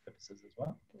medicinal purposes as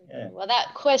well. Yeah. Well,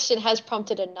 that question has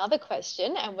prompted another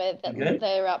question, and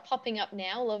they're popping up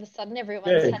now. All of a sudden,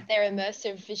 everyone's had their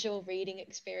immersive visual reading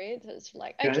experience. It's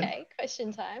like, okay,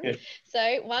 question time. Good.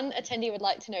 So, one attendee would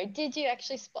like to know: did you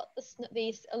actually spot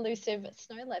the elusive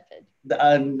snow leopard?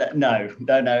 No.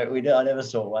 I never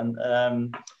saw one.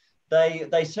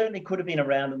 They certainly could have been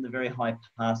around in the very high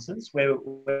passes where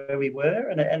we were,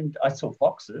 and I saw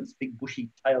foxes, big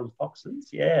bushy-tailed foxes.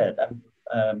 Yeah,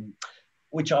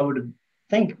 which I would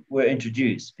think were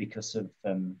introduced because of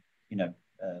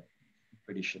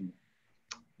British and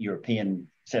European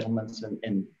settlements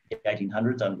in the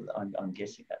 1800s. I'm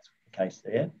guessing that's the case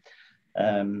there.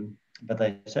 But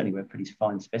they certainly were pretty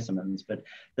fine specimens. But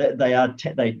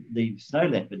the snow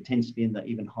leopard tends to be in the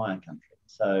even higher country.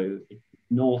 So it's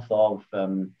north of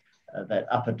that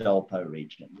upper Dolpo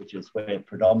region, which is where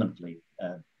predominantly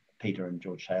Peter and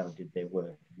George Shaler did their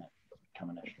work, and that become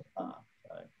a national park.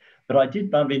 But I did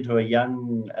bump into a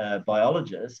young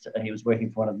biologist. He was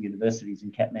working for one of the universities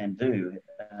in Kathmandu,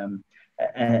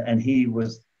 and he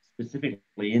was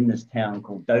specifically in this town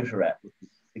called Dotarat, which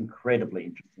is an incredibly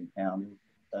interesting town.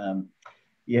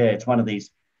 It's one of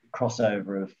these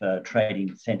crossover of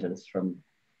trading centres from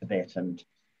Tibet and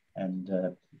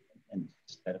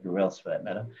just about everywhere else for that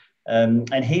matter.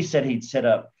 And he said he'd set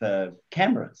up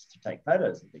cameras to take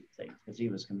photos of these things because he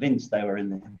was convinced they were in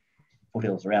the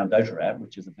foothills around Dotarat,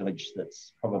 which is a village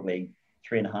that's probably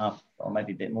 3.5 or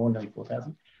maybe a bit more, nearly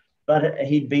 4,000. But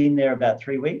he'd been there about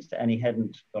 3 weeks and he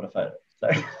hadn't got a photo. So,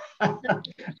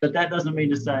 but that doesn't mean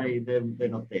to say they're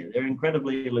not there. They're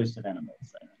incredibly elusive animals.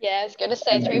 So. Yeah, I was going to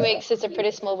say 3 weeks is a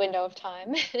pretty small window of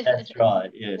time. That's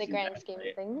right. Yes, in the grand scheme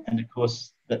of things. And of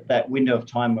course, that window of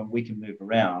time when we can move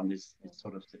around is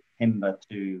sort of September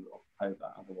to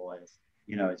October. Otherwise,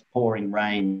 it's pouring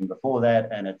rain before that,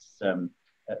 and it's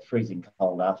freezing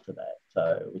cold after that.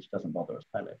 So, which doesn't bother us,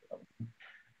 obviously.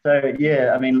 So,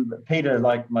 yeah, I mean, Peter,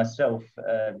 like myself,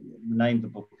 named the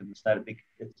book in the state of big.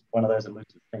 It's one of those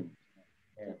elusive things.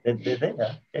 Yeah, they're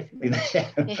there, definitely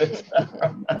there.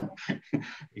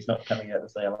 He's not coming out to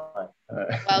say hello.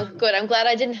 Well, good. I'm glad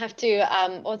I didn't have to,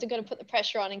 wasn't going to put the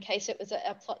pressure on in case it was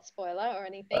a plot spoiler or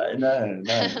anything. No.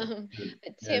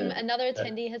 But Tim, another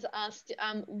attendee has asked,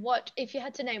 what, if you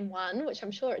had to name one, which I'm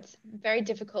sure it's very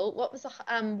difficult, what was the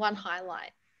one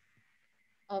highlight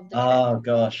of the trip? Oh,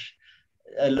 gosh.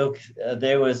 Look,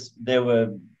 there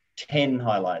were 10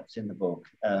 highlights in the book.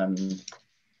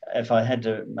 If I had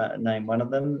to name one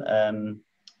of them,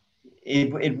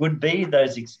 it would be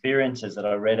those experiences that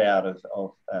I read out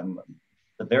of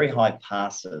the very high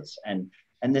passes, and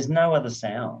there's no other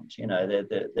sound.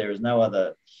 There is no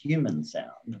other human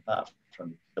sound apart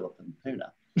from Philip and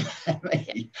Puna.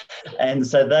 And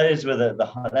so those were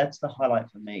that's the highlight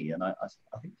for me, and I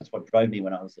think that's what drove me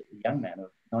when I was a young man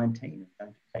of 19 and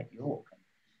going to Cape York and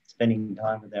spending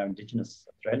time with our Indigenous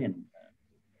Australian.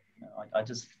 I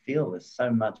just feel there's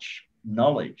so much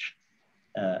knowledge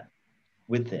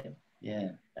with them.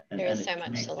 Yeah, there is so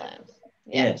much to learn.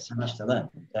 Yeah, so much to learn.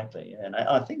 Exactly. Yeah. And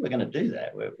I think we're going to do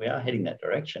that. We are heading that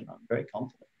direction. I'm very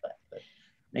confident of that. But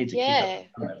need to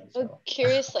keep up. Well,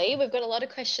 curiously, we've got a lot of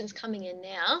questions coming in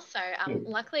now. So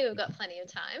luckily, we've got plenty of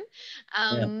time.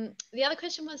 The other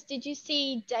question was, did you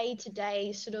see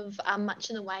day-to-day sort of much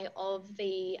in the way of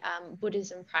the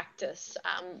Buddhism practice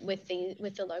with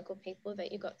the local people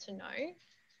that you got to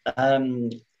know?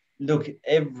 Look,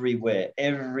 everywhere,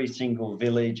 every single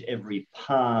village, every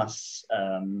pass,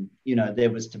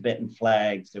 there was Tibetan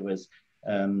flags. There was,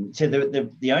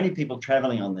 the only people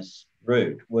traveling on this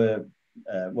route were,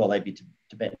 they'd be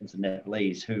Tibetans and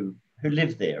Nepalese who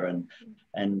lived there.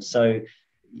 And so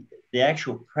the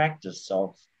actual practice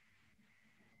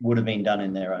would have been done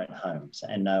in their own homes.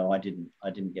 And no, I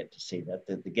didn't get to see that.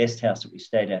 The guest house that we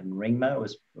stayed at in Ringmo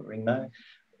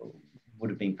would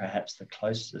have been perhaps the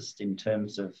closest in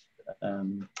terms of,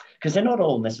 because they're not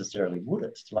all necessarily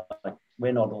Buddhist. Like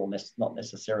we're not all not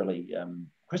necessarily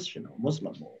Christian or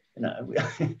Muslim, or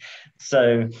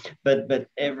so, but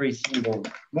every single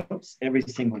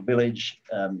village,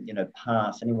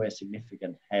 pass anywhere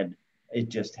significant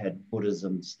just had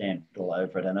Buddhism stamped all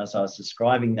over it. And as I was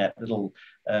describing that little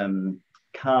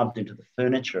carved into the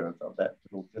furniture of that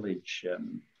little village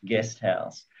guest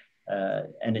house,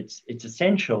 and it's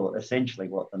essentially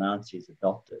what the Nazis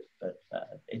adopted. But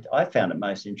I found it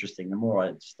most interesting the more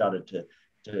I started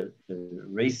to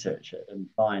research it and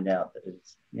find out that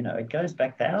it's, it goes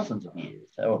back thousands of years,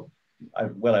 or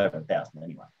well over 1,000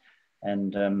 anyway.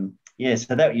 And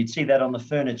so that you'd see that on the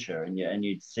furniture, and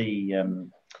you'd see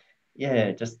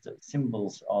just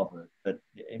symbols of it. But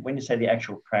when you say the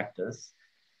actual practice,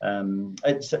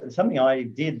 it's something I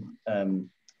did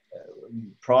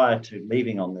prior to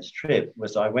leaving on this trip.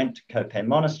 Was I went to Kopan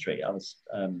Monastery. I was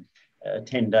a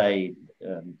 10-day.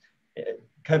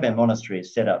 Kopan Monastery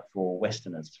is set up for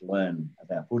Westerners to learn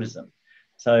about Buddhism.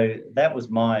 So that was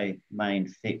my main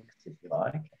fix, if you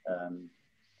like,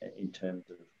 in terms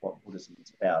of what Buddhism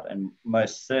is about. And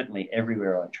most certainly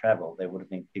everywhere I traveled, there would have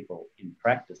been people in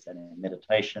practice and in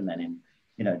meditation and in,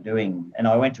 doing, and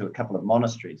I went to a couple of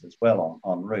monasteries as well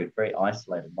en route, very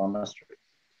isolated monasteries.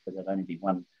 But there'd only be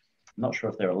one, I'm not sure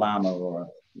if they're a lama or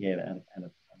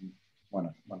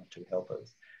one or two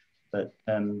helpers. But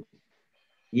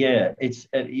it's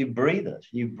you breathe it.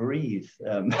 You breathe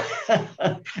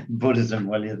Buddhism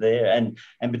while you're there, and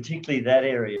particularly that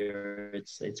area.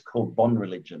 It's called Bon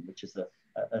religion, which is a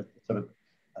sort of,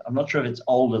 I'm not sure if it's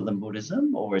older than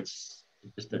Buddhism or it's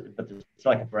just, but it's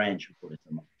like a branch of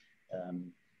Buddhism.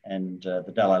 And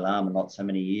the Dalai Lama, not so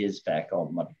many years back,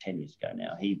 might be 10 years ago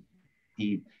now, he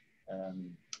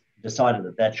decided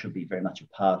that should be very much a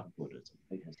part of Buddhism,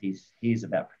 because he's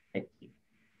about protecting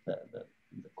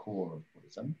the core of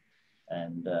Buddhism,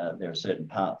 and there are certain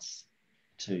parts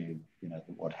to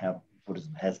how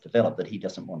Buddhism has developed that he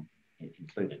doesn't want it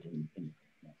included in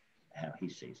how he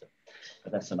sees it.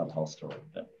 But that's another whole story.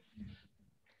 But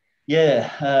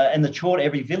and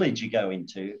every village you go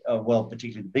into,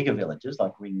 particularly the bigger villages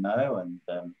like Ringmo and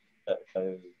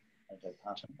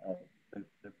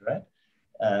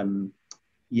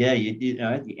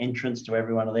the entrance to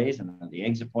every one of these and the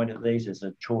exit point of these is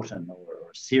a chorten or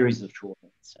a series of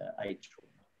chortens, 8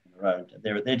 chortens in a row.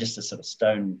 They're just a sort of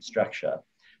stone structure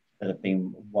that have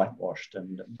been whitewashed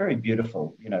and very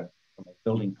beautiful. From a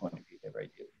building point of view, they're very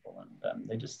beautiful, and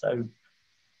they're just so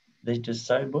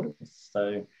Buddhist.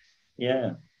 So,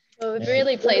 yeah. Well, we're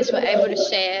really pleased we're able to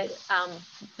share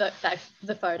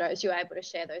the photos. You're able to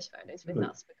share those photos with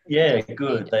us.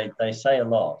 Good. They say a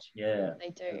lot. Yeah, they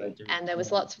do. And there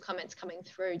was lots of comments coming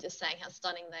through just saying how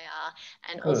stunning they are,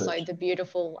 and also the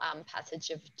beautiful passage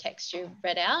of text you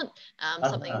read out.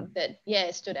 Something that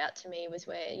stood out to me was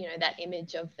where that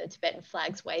image of the Tibetan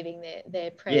flags waving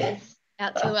their prayers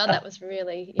out to the world. That was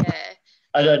really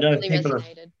I don't know really if people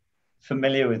resonated. are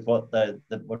familiar with what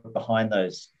behind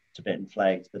those Tibetan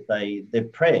flags, but they're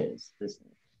prayers. There's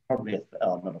probably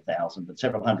not 1,000, but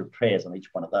several hundred prayers on each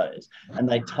one of those, and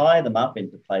they tie them up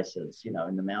into places,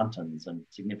 in the mountains and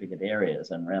significant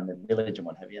areas and around the village and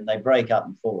what have you, and they break up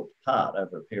and fall apart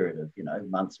over a period of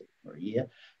months or a year.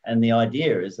 And the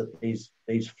idea is that these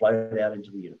float out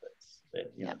into the universe.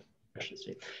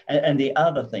 And the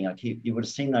other thing you would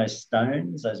have seen those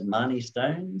stones, those mani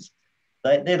stones.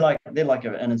 They're like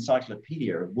an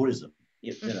encyclopedia of Buddhism.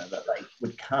 That they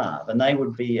would carve, and they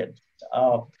would be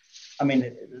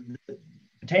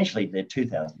potentially they're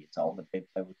 2,000 years old, but they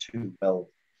were too well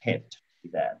kept to be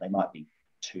that. They might be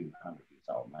 200 years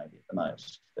old, maybe at the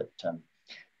most. But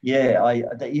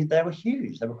they were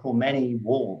huge. They were called mani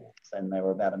walls, and they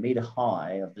were about 1 meter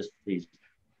high of these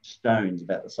stones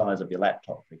about the size of your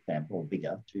laptop, for example, or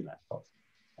bigger, 2 laptops,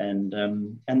 and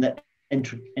the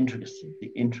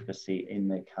intricacy in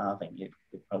their carving, you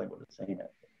probably would have seen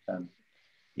it.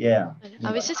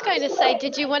 I was just going to say,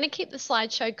 did you want to keep the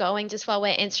slideshow going just while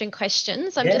we're answering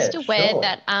questions? I'm just aware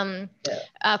that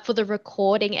for the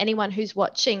recording, anyone who's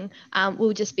watching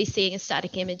will just be seeing a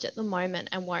static image at the moment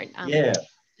and won't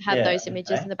have those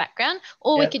images in the background.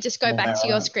 Or we could just go back to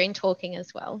your screen talking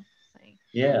as well.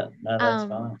 That's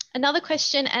fine. Another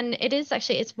question, and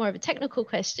it's more of a technical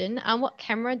question. What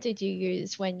camera did you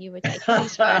use when you were taking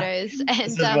these photos? And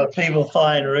this is what people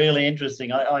find really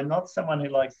interesting. I'm not someone who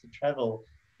likes to travel,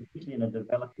 particularly in a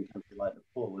developing country like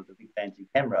Nepal, with a big fancy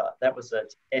camera. That was an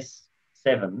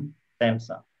S7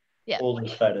 Samsung. All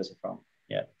these photos are from.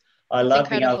 I love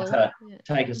being able to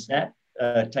take a snap,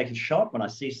 take a shot when I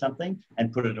see something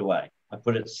and put it away. I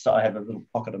have a little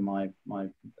pocket of my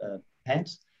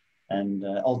pants. And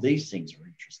these things are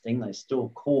interesting. They store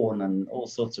corn and all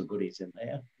sorts of goodies in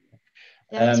there.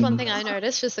 Yeah, that's one thing I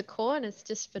noticed was the corn is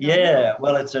just phenomenal. Yeah,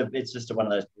 well, it's just one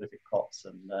of those prolific crops,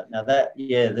 and now that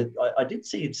I did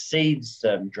see seeds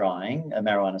drying,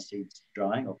 marijuana seeds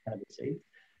drying or cannabis seeds,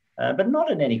 but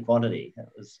not in any quantity. That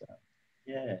was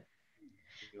yeah.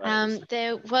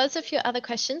 There was a few other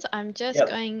questions. I'm just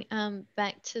going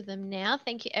back to them now.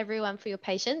 Thank you everyone for your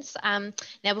patience. Now,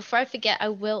 before I forget, I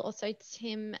will also,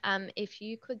 Tim, if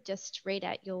you could just read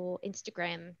out your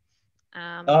Instagram.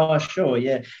 Oh, sure,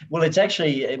 yeah. Well,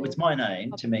 it was my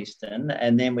name, Tim Easton,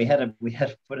 and then we had to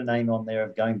put a name on there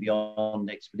of Going Beyond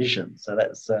Expedition. So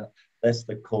that's the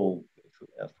call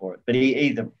for it. But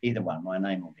either one, my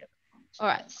name will get it. All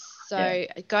right. So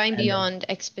Going Beyond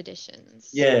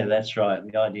Expeditions. Yeah, that's right.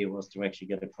 The idea was to actually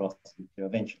get across to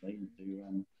eventually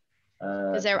into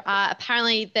because there are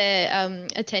apparently the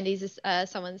attendees,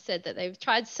 someone said that they've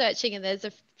tried searching and there's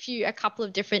a couple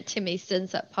of different Tim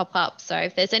Eastons that pop up. So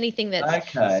if there's anything that's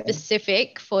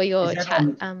specific for your chat,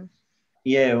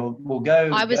 we'll go.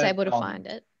 I was able to find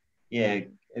it. Yeah,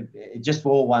 just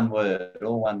all one word,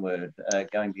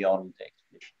 Going Beyond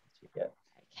Expeditions. Yeah,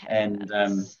 okay, and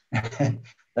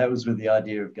that was with the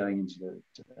idea of going into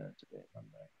Tibet one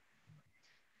day.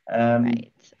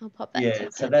 Right, I'll pop that. Yeah,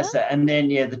 so that's that, and then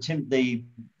the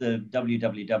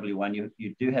www one,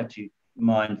 you do have to be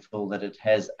mindful that it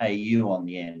has AU on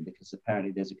the end, because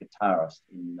apparently there's a guitarist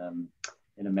in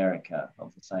America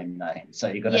of the same name, so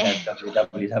you've got to have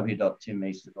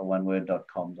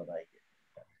www.timeaston.com.au.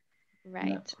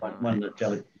 Right, that's one that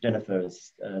Jennifer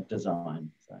has designed.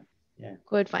 So yeah,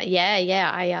 good fun. Yeah.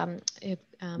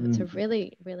 It's a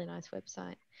really, really nice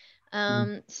website.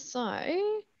 So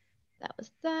that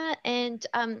was that. And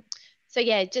so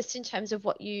yeah, just in terms of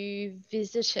what you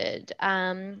visited,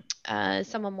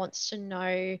 someone wants to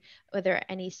know whether there are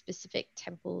any specific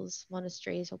temples,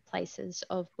 monasteries, or places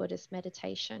of Buddhist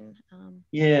meditation.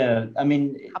 Yeah, I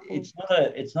mean, it's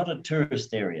not a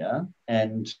tourist area,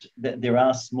 and there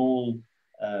are small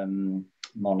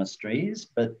monasteries,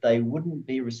 but they wouldn't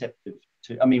be receptive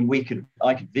to. I mean,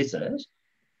 I could visit,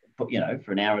 for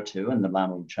an hour or two, and the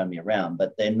Lama would show me around,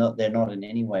 but they're not in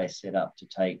any way set up to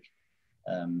take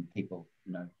people,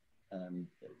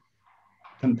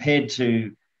 compared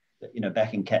to,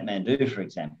 back in Kathmandu, for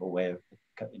example, where,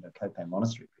 Kopan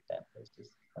Monastery, for example, is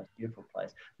just the most beautiful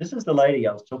place. This is the lady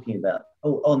I was talking about.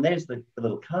 And there's the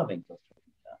little carvings I was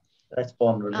talking about. That's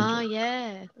Bon religion. Oh,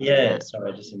 yeah. Yeah,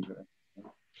 sorry, I just interrupted.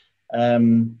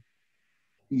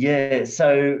 Yeah,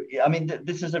 so, I mean,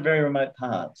 this is a very remote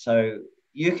part. So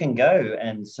you can go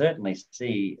and certainly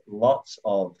see lots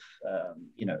of,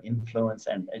 influence,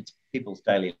 and it's people's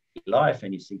daily life,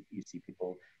 and you see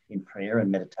people in prayer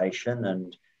and meditation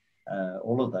and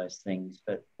all of those things.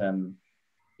 But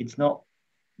it's not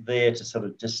there to sort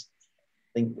of just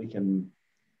think we can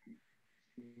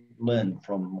learn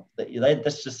from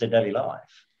that's just their daily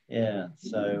life. Yeah,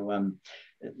 so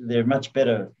there are much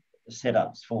better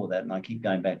setups for that, and I keep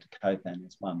going back to Kopan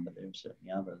as one, but there are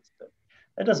certainly others. But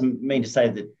that doesn't mean to say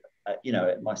that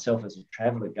myself as a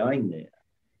traveller going there,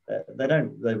 they're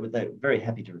very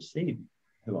happy to receive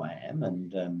who I am,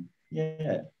 and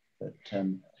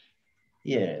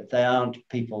they aren't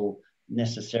people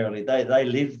necessarily. They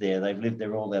live there. They've lived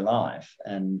there all their life,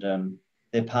 and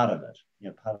they're part of it.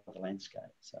 Part of the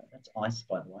landscape. So that's ice,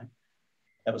 by the way.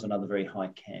 That was another very high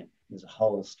camp. There's a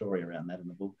whole story around that in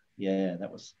the book. Yeah,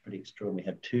 that was pretty extraordinary.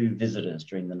 We had 2 visitors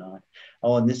during the night.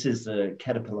 Oh, and this is the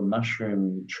caterpillar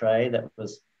mushroom tray. That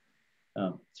was,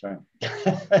 sorry.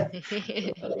 Gotta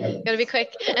be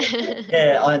quick.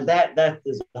 Yeah,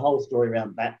 there's a whole story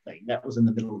around that thing. That was in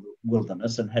the middle of the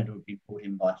wilderness and had to have been brought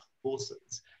in by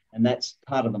horses. And that's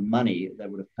part of the money that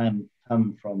would have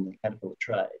come from the caterpillar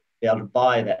trade. Be able to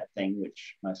buy that thing,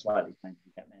 which most likely came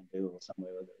from Kathmandu or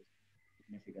somewhere where there was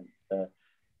significant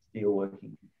steel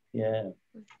working. Yeah.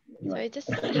 So I just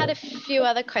had a few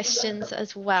other questions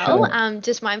as well. Sure.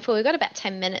 Just mindful, we've got about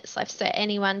 10 minutes left. So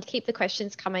anyone, keep the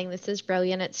questions coming. This is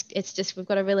brilliant. It's just, we've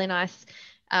got a really nice,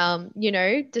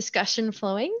 discussion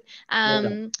flowing.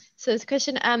 So there's a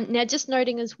question. Now, just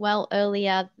noting as well,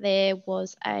 earlier there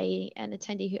was an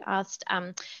attendee who asked.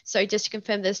 So just to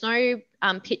confirm, there's no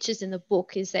pictures in the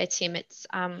book, is there, Tim? It's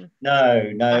no.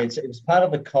 It was part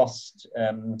of the cost.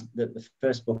 The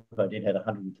first book I did had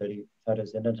 130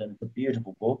 photos in it, and it's a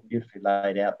beautiful book, beautifully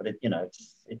laid out. But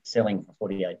it's selling for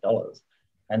 $48,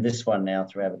 and this one now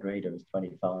through Avid Reader is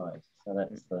 $25. So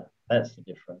that's the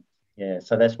difference. Yeah.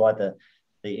 So that's why the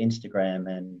Instagram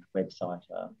and website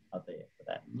are there for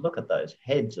that. Look at those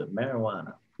heads of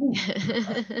marijuana.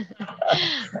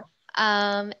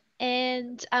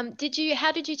 And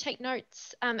how did you take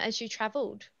notes as you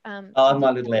travelled?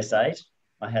 My little essays.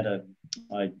 I had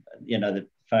the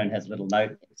phone has a little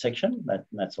note section.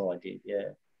 That's all I did. Yeah.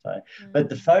 So, but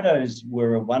the photos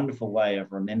were a wonderful way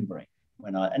of remembering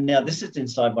and now this is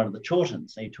inside one of the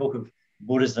Chortens. So you talk of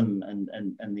Buddhism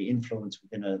and the influence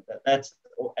within that's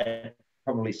at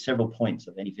probably several points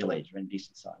of any village or any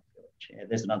decent sized village. Yeah,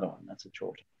 there's another one. That's a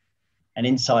Chorten. And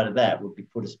inside of that would be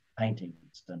Buddhist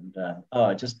paintings and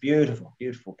just beautiful,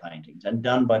 beautiful paintings and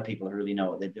done by people who really know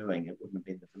what they're doing. It wouldn't have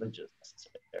been the villagers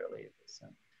necessarily.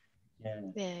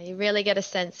 Yeah, you really get a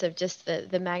sense of just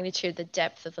the magnitude, the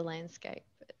depth of the landscape.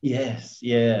 Yes,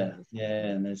 yeah,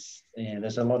 and there's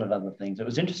a lot of other things. It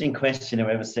was an interesting question.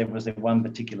 Whoever said, was there one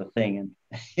particular thing?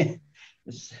 And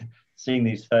seeing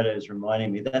these photos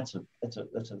reminding me that's a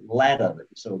ladder that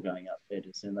you saw going up there.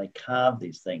 And they carve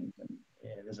these things. And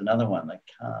there's another one. They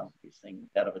carve these things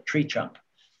out of a tree trunk.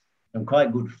 And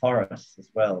quite good forests as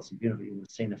well. It's beautiful. You've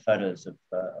seen the photos of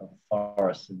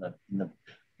forests in the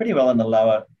pretty well in the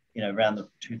lower, around the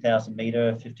 2,000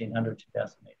 meter, 1,500,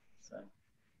 2,000 meters. So.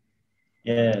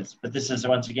 Yes, but this is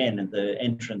once again the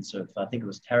entrance of, I think it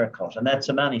was terracotta, and that's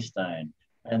a money stone,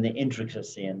 and the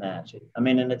intricacy in that. I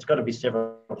mean, and it's got to be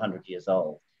several hundred years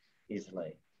old,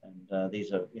 easily. And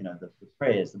these are, the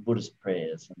prayers, the Buddhist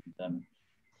prayers, and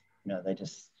they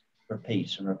just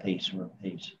repeat and repeat and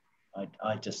repeat.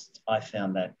 I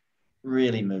found that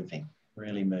really moving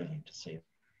to see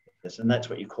this, and that's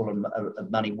what you call a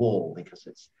money wall, because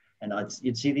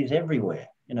you'd see these everywhere,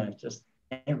 just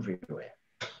everywhere.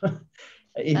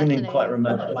 Even in quite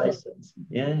remote places.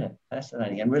 Yeah,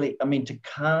 fascinating. And really, I mean, to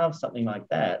carve something like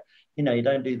that, you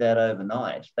don't do that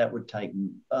overnight. That would take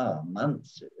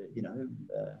months,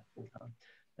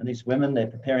 and these women, they're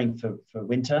preparing for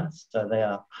winter, so they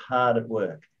are hard at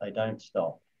work. They don't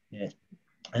stop. Yeah.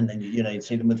 And then, you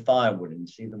see them with firewood, and you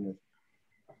see them with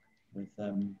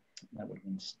that would have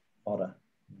been fodder.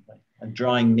 And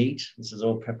drying meat. This is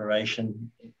all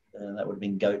preparation. That would have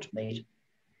been goat meat.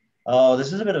 Oh,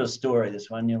 this is a bit of a story,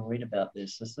 this one. You'll read about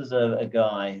this. This is a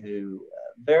guy who,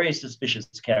 very suspicious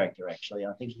character, actually.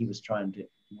 I think he was wanted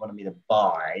me to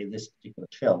buy this particular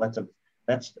shell. That's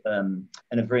a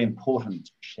very important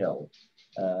shell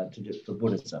to do for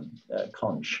Buddhism,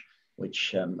 conch,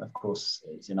 which, of course,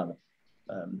 is in other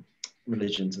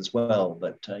religions as well.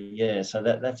 But so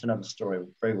that's another story,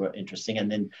 very interesting.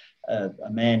 And then a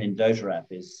man in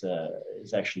Dotarap is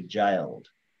actually jailed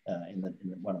in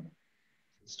one of the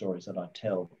stories that I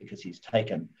tell, because he's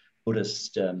taken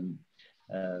Buddhist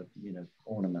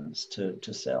ornaments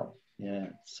to sell. Yeah,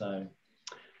 so,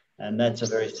 and that's a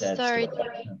very sad story.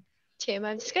 Tim,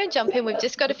 I'm just going to jump in. We've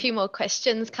just got a few more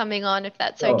questions coming on, if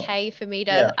that's okay for me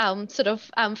to sort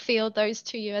of field those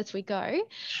to you as we go.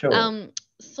 Sure.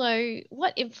 So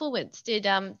what influence did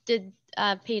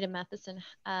Peter Matthiessen,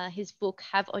 his book,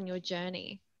 have on your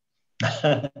journey?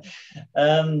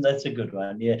 That's a good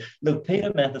one. Yeah. Look,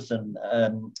 Peter Matthiessen,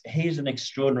 he's an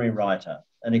extraordinary writer.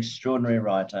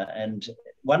 And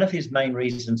one of his main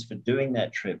reasons for doing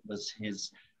that trip was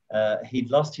he'd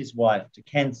lost his wife to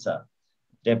cancer,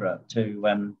 Deborah,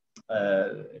 to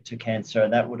cancer.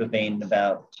 And that would have been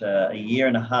about a year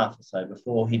and a half or so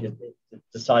before he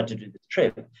decided to do this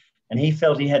trip. And he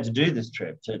felt he had to do this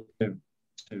trip to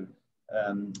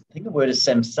I think the word is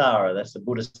samsara. That's the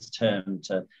Buddhist term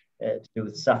to do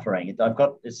with suffering. I've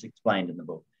got this explained in the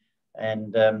book,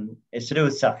 and it's to do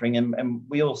with suffering, and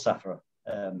we all suffer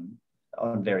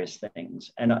on various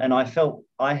things. And I felt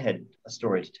I had a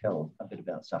story to tell a bit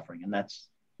about suffering, and that's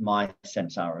my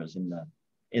samsaras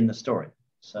in the story.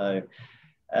 So,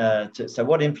 so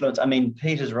what influence? I mean,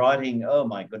 Peter's writing. Oh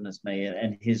my goodness me,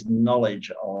 and his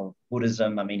knowledge of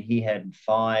Buddhism. I mean, he had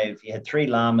 3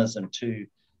 lamas and 2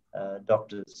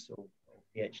 doctors or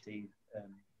PhD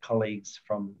colleagues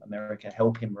from America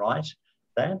help him write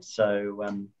that. So,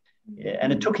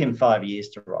 and it took him 5 years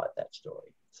to write that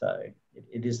story. So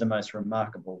it is the most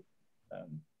remarkable,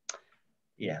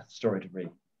 story to read.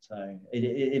 So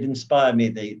it inspired me.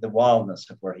 The wildness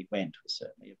of where he went was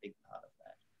certainly a big part of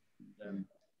that.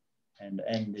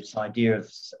 And this idea of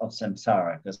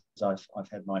samsara, because I've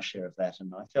had my share of that,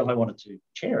 and I felt I wanted to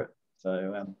share it.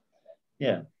 So,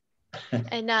 yeah.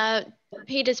 And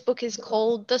Peter's book is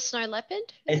called The Snow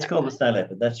Leopard? It's called The Snow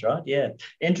Leopard, that's right, yeah.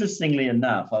 Interestingly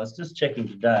enough, I was just checking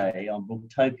today on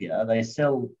Booktopia, they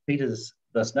sell Peter's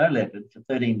The Snow Leopard for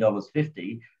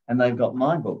 $13.50, and they've got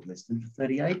my book listed for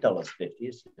 $38.50.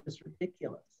 It's just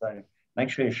ridiculous. So make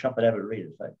sure you shop it out and read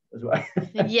it as well.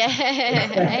 Yeah,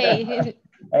 hey.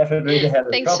 I have to read it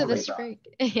Thanks to the spring.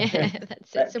 Yeah,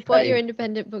 that's it. Support your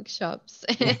independent bookshops.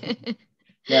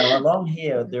 Now, along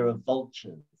here, there are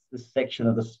vultures. This section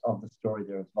of the story,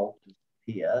 there are vultures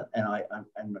here, and I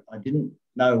didn't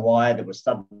know why there were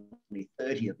suddenly approximately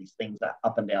 30 of these things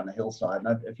up and down the hillside.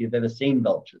 I don't know if you've ever seen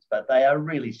vultures, but they are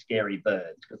really scary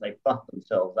birds because they fluff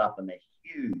themselves up and they're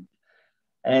huge.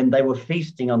 And they were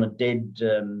feasting on a dead,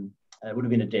 it would have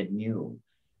been a dead mule.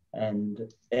 And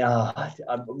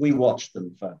we watched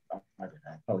them for, I don't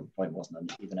know, probably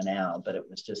wasn't even an hour, but it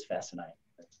was just fascinating.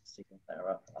 They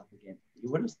were up again.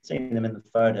 You would have seen them in the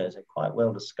photos. They're quite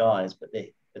well disguised, but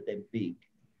they're big.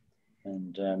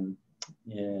 And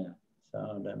yeah, so I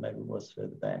don't know, maybe it was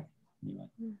further back. Anyway,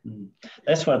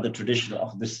 that's one of the traditional.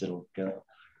 Oh, this little girl,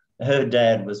 her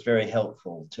dad was very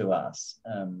helpful to us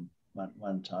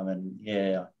one time, and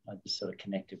yeah, I just sort of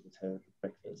connected with her at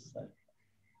breakfast. So.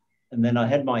 And then I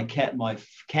had my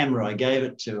camera. I gave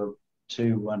it to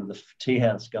one of the tea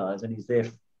house guys, and he's there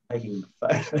taking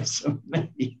photos of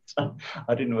me. So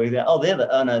I didn't work out.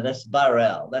 Oh, no, that's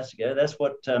burrell. That's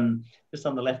what just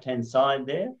on the left hand side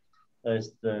there.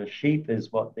 The sheep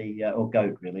is what or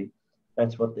goat really.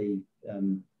 That's what the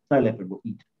snow leopard will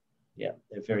eat. Yeah,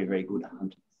 they're very, very good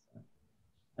hunters.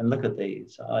 And look at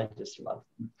these. I just love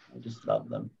them. I just love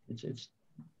them. It's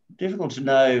difficult to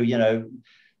know,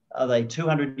 are they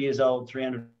 200 years old,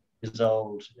 300 years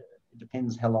old? It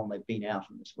depends how long they've been out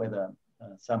in this weather.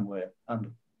 Some were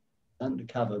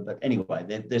undercover, but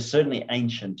anyway, they're certainly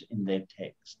ancient in their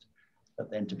text.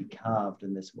 But then to be carved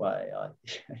in this way,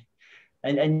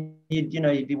 and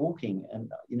you'd be walking, and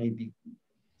you'd be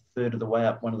a third of the way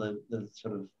up one of the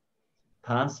sort of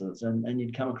passes, and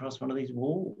you'd come across one of these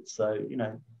walls. So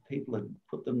people had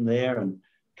put them there and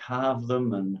carved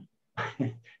them, and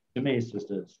to me, it's just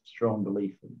a strong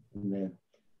belief in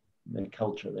their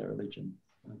culture, their religion.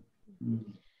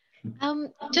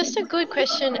 Just a good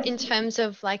question in terms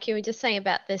of, like you were just saying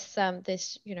about this,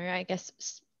 I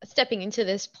guess stepping into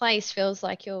this place feels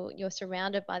like you're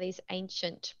surrounded by these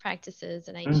ancient practices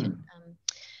and ancient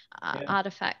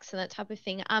artifacts and that type of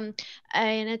thing. An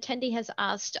attendee has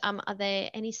asked, are there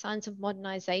any signs of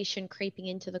modernization creeping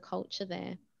into the culture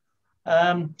there?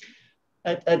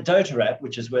 At Dotarat,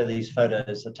 which is where these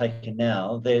photos are taken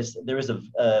now, there is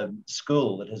a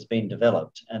school that has been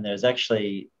developed, and there's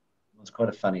actually, it was quite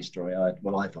a funny story. I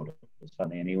thought it was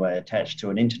funny anyway, attached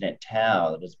to an internet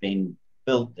tower that has been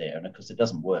built there, and of course it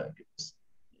doesn't work, it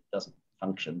doesn't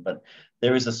function, but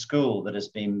there is a school that has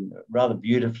been rather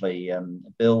beautifully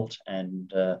built,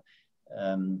 and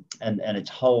its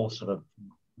whole sort of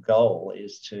goal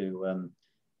is to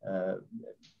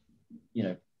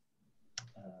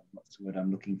what's the word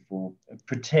I'm looking for?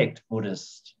 Protect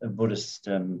Buddhist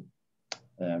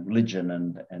religion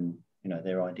and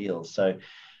their ideals. So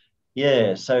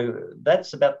yeah, so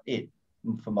that's about it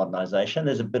for modernization.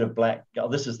 There's a bit of black. Oh,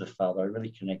 this is the father. I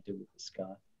really connected with this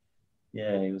guy.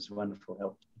 Yeah, he was a wonderful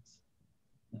help.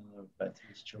 Both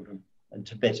his children, and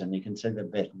Tibetan. You can see they're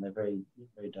Tibetan. They're very,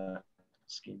 very dark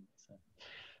skin. So,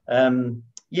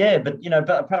 yeah, but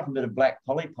apart from a bit of black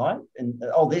polypipe, and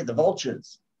they're the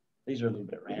vultures. These are a little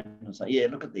bit random. It's like, yeah,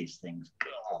 look at these things.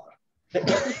 God,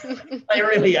 they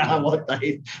really are what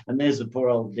they. And there's a poor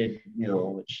old dead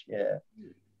mule, which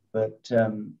but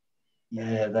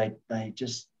they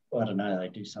just, I don't know, they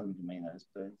do something to me. Those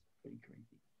birds, pretty creepy.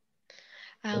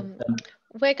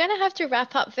 We're going to have to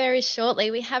wrap up very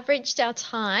shortly. We have reached our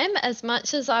time. As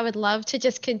much as I would love to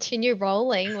just continue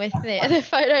rolling with the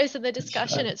photos and the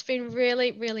discussion, it's been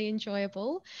really, really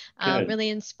enjoyable, really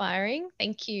inspiring.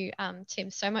 Thank you, Tim,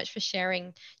 so much for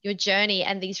sharing your journey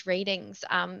and these readings.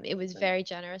 It was very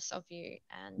generous of you.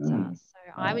 And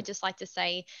I would just like to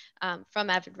say, from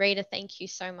Avid Reader, thank you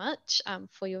so much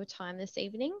for your time this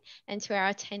evening. And to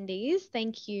our attendees,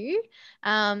 thank you.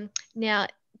 Now,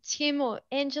 Tim or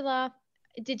Angela,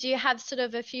 did you have sort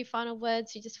of a few final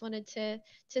words you just wanted to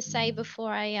say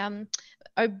before I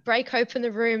break open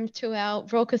the room to our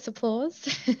raucous applause?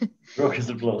 Raucous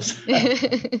applause.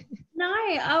 No,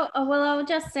 I'll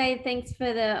just say thanks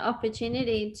for the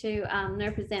opportunity to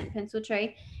represent Pencil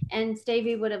Tree, and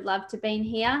Stevie would have loved to been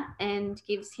here and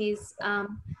gives his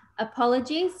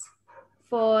apologies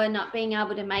for not being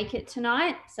able to make it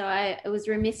tonight. So it was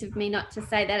remiss of me not to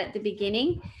say that at the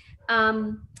beginning.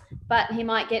 But he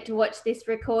might get to watch this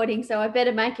recording, so I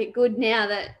better make it good now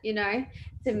that,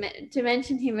 to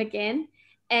mention him again.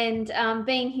 And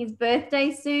being his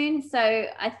birthday soon, so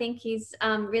I think he's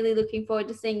really looking forward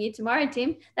to seeing you tomorrow,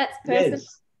 Tim. That's personal.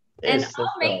 Yes, and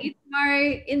I'll meet you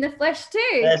tomorrow in the flesh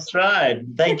too. That's right.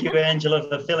 Thank you, Angela,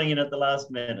 for filling in at the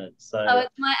last minute. So it's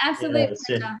my absolute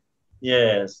pleasure.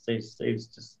 Yeah, Steve's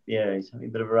just, he's having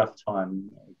a bit of a rough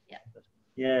time.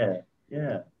 Yeah.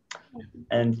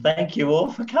 And thank you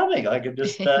all for coming. I could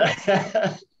just,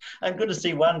 I'm good to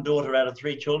see one daughter out of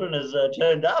 3 children has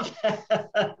turned up,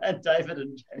 and David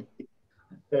and Jenny.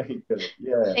 Very good.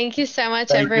 Yeah. Thank you so much,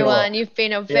 Thank you all. everyone. You've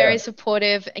been a very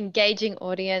supportive, engaging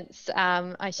audience.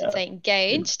 I should say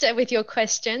engaged with your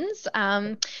questions.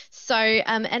 And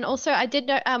also I did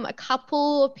know a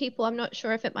couple of people, I'm not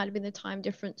sure if it might have been the time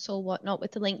difference or whatnot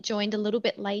with the link, joined a little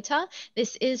bit later.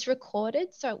 This is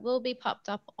recorded, so it will be popped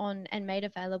up on and made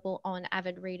available on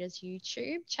Avid Reader's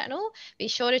YouTube channel. Be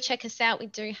sure to check us out. We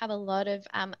do have a lot of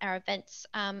our events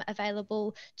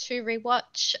available to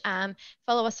rewatch.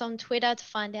 Follow us on Twitter to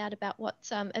find out about what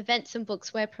events and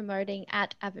books we're promoting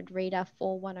at Avid Reader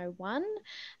 4101.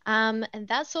 And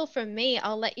that's all from me.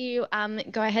 I'll let you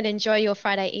go ahead and enjoy your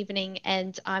Friday evening,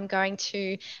 and I'm going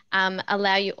to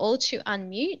allow you all to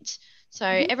unmute. So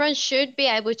everyone should be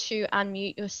able to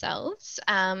unmute yourselves.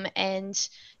 And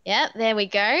yeah, there we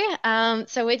go.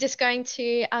 So we're just going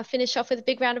to finish off with a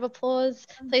big round of applause.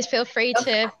 Please feel free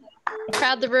to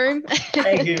crowd the room.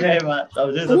 Thank you very much. I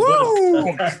was just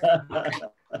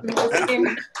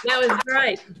That was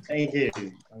great. Thank you.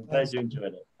 I'm glad you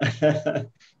enjoyed it.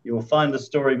 You will find the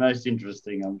story most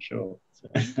interesting, I'm sure.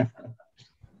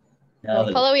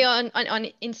 Follow you on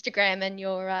Instagram and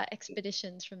your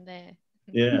expeditions from there.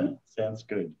 Yeah, sounds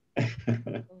good.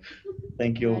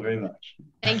 Thank you all very much.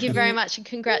 Thank you very much, and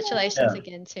congratulations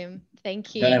again, Tim.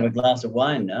 Thank you. Gonna have a glass of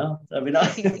wine now. That'd be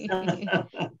nice.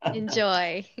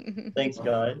 Enjoy. Thanks,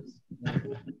 guys.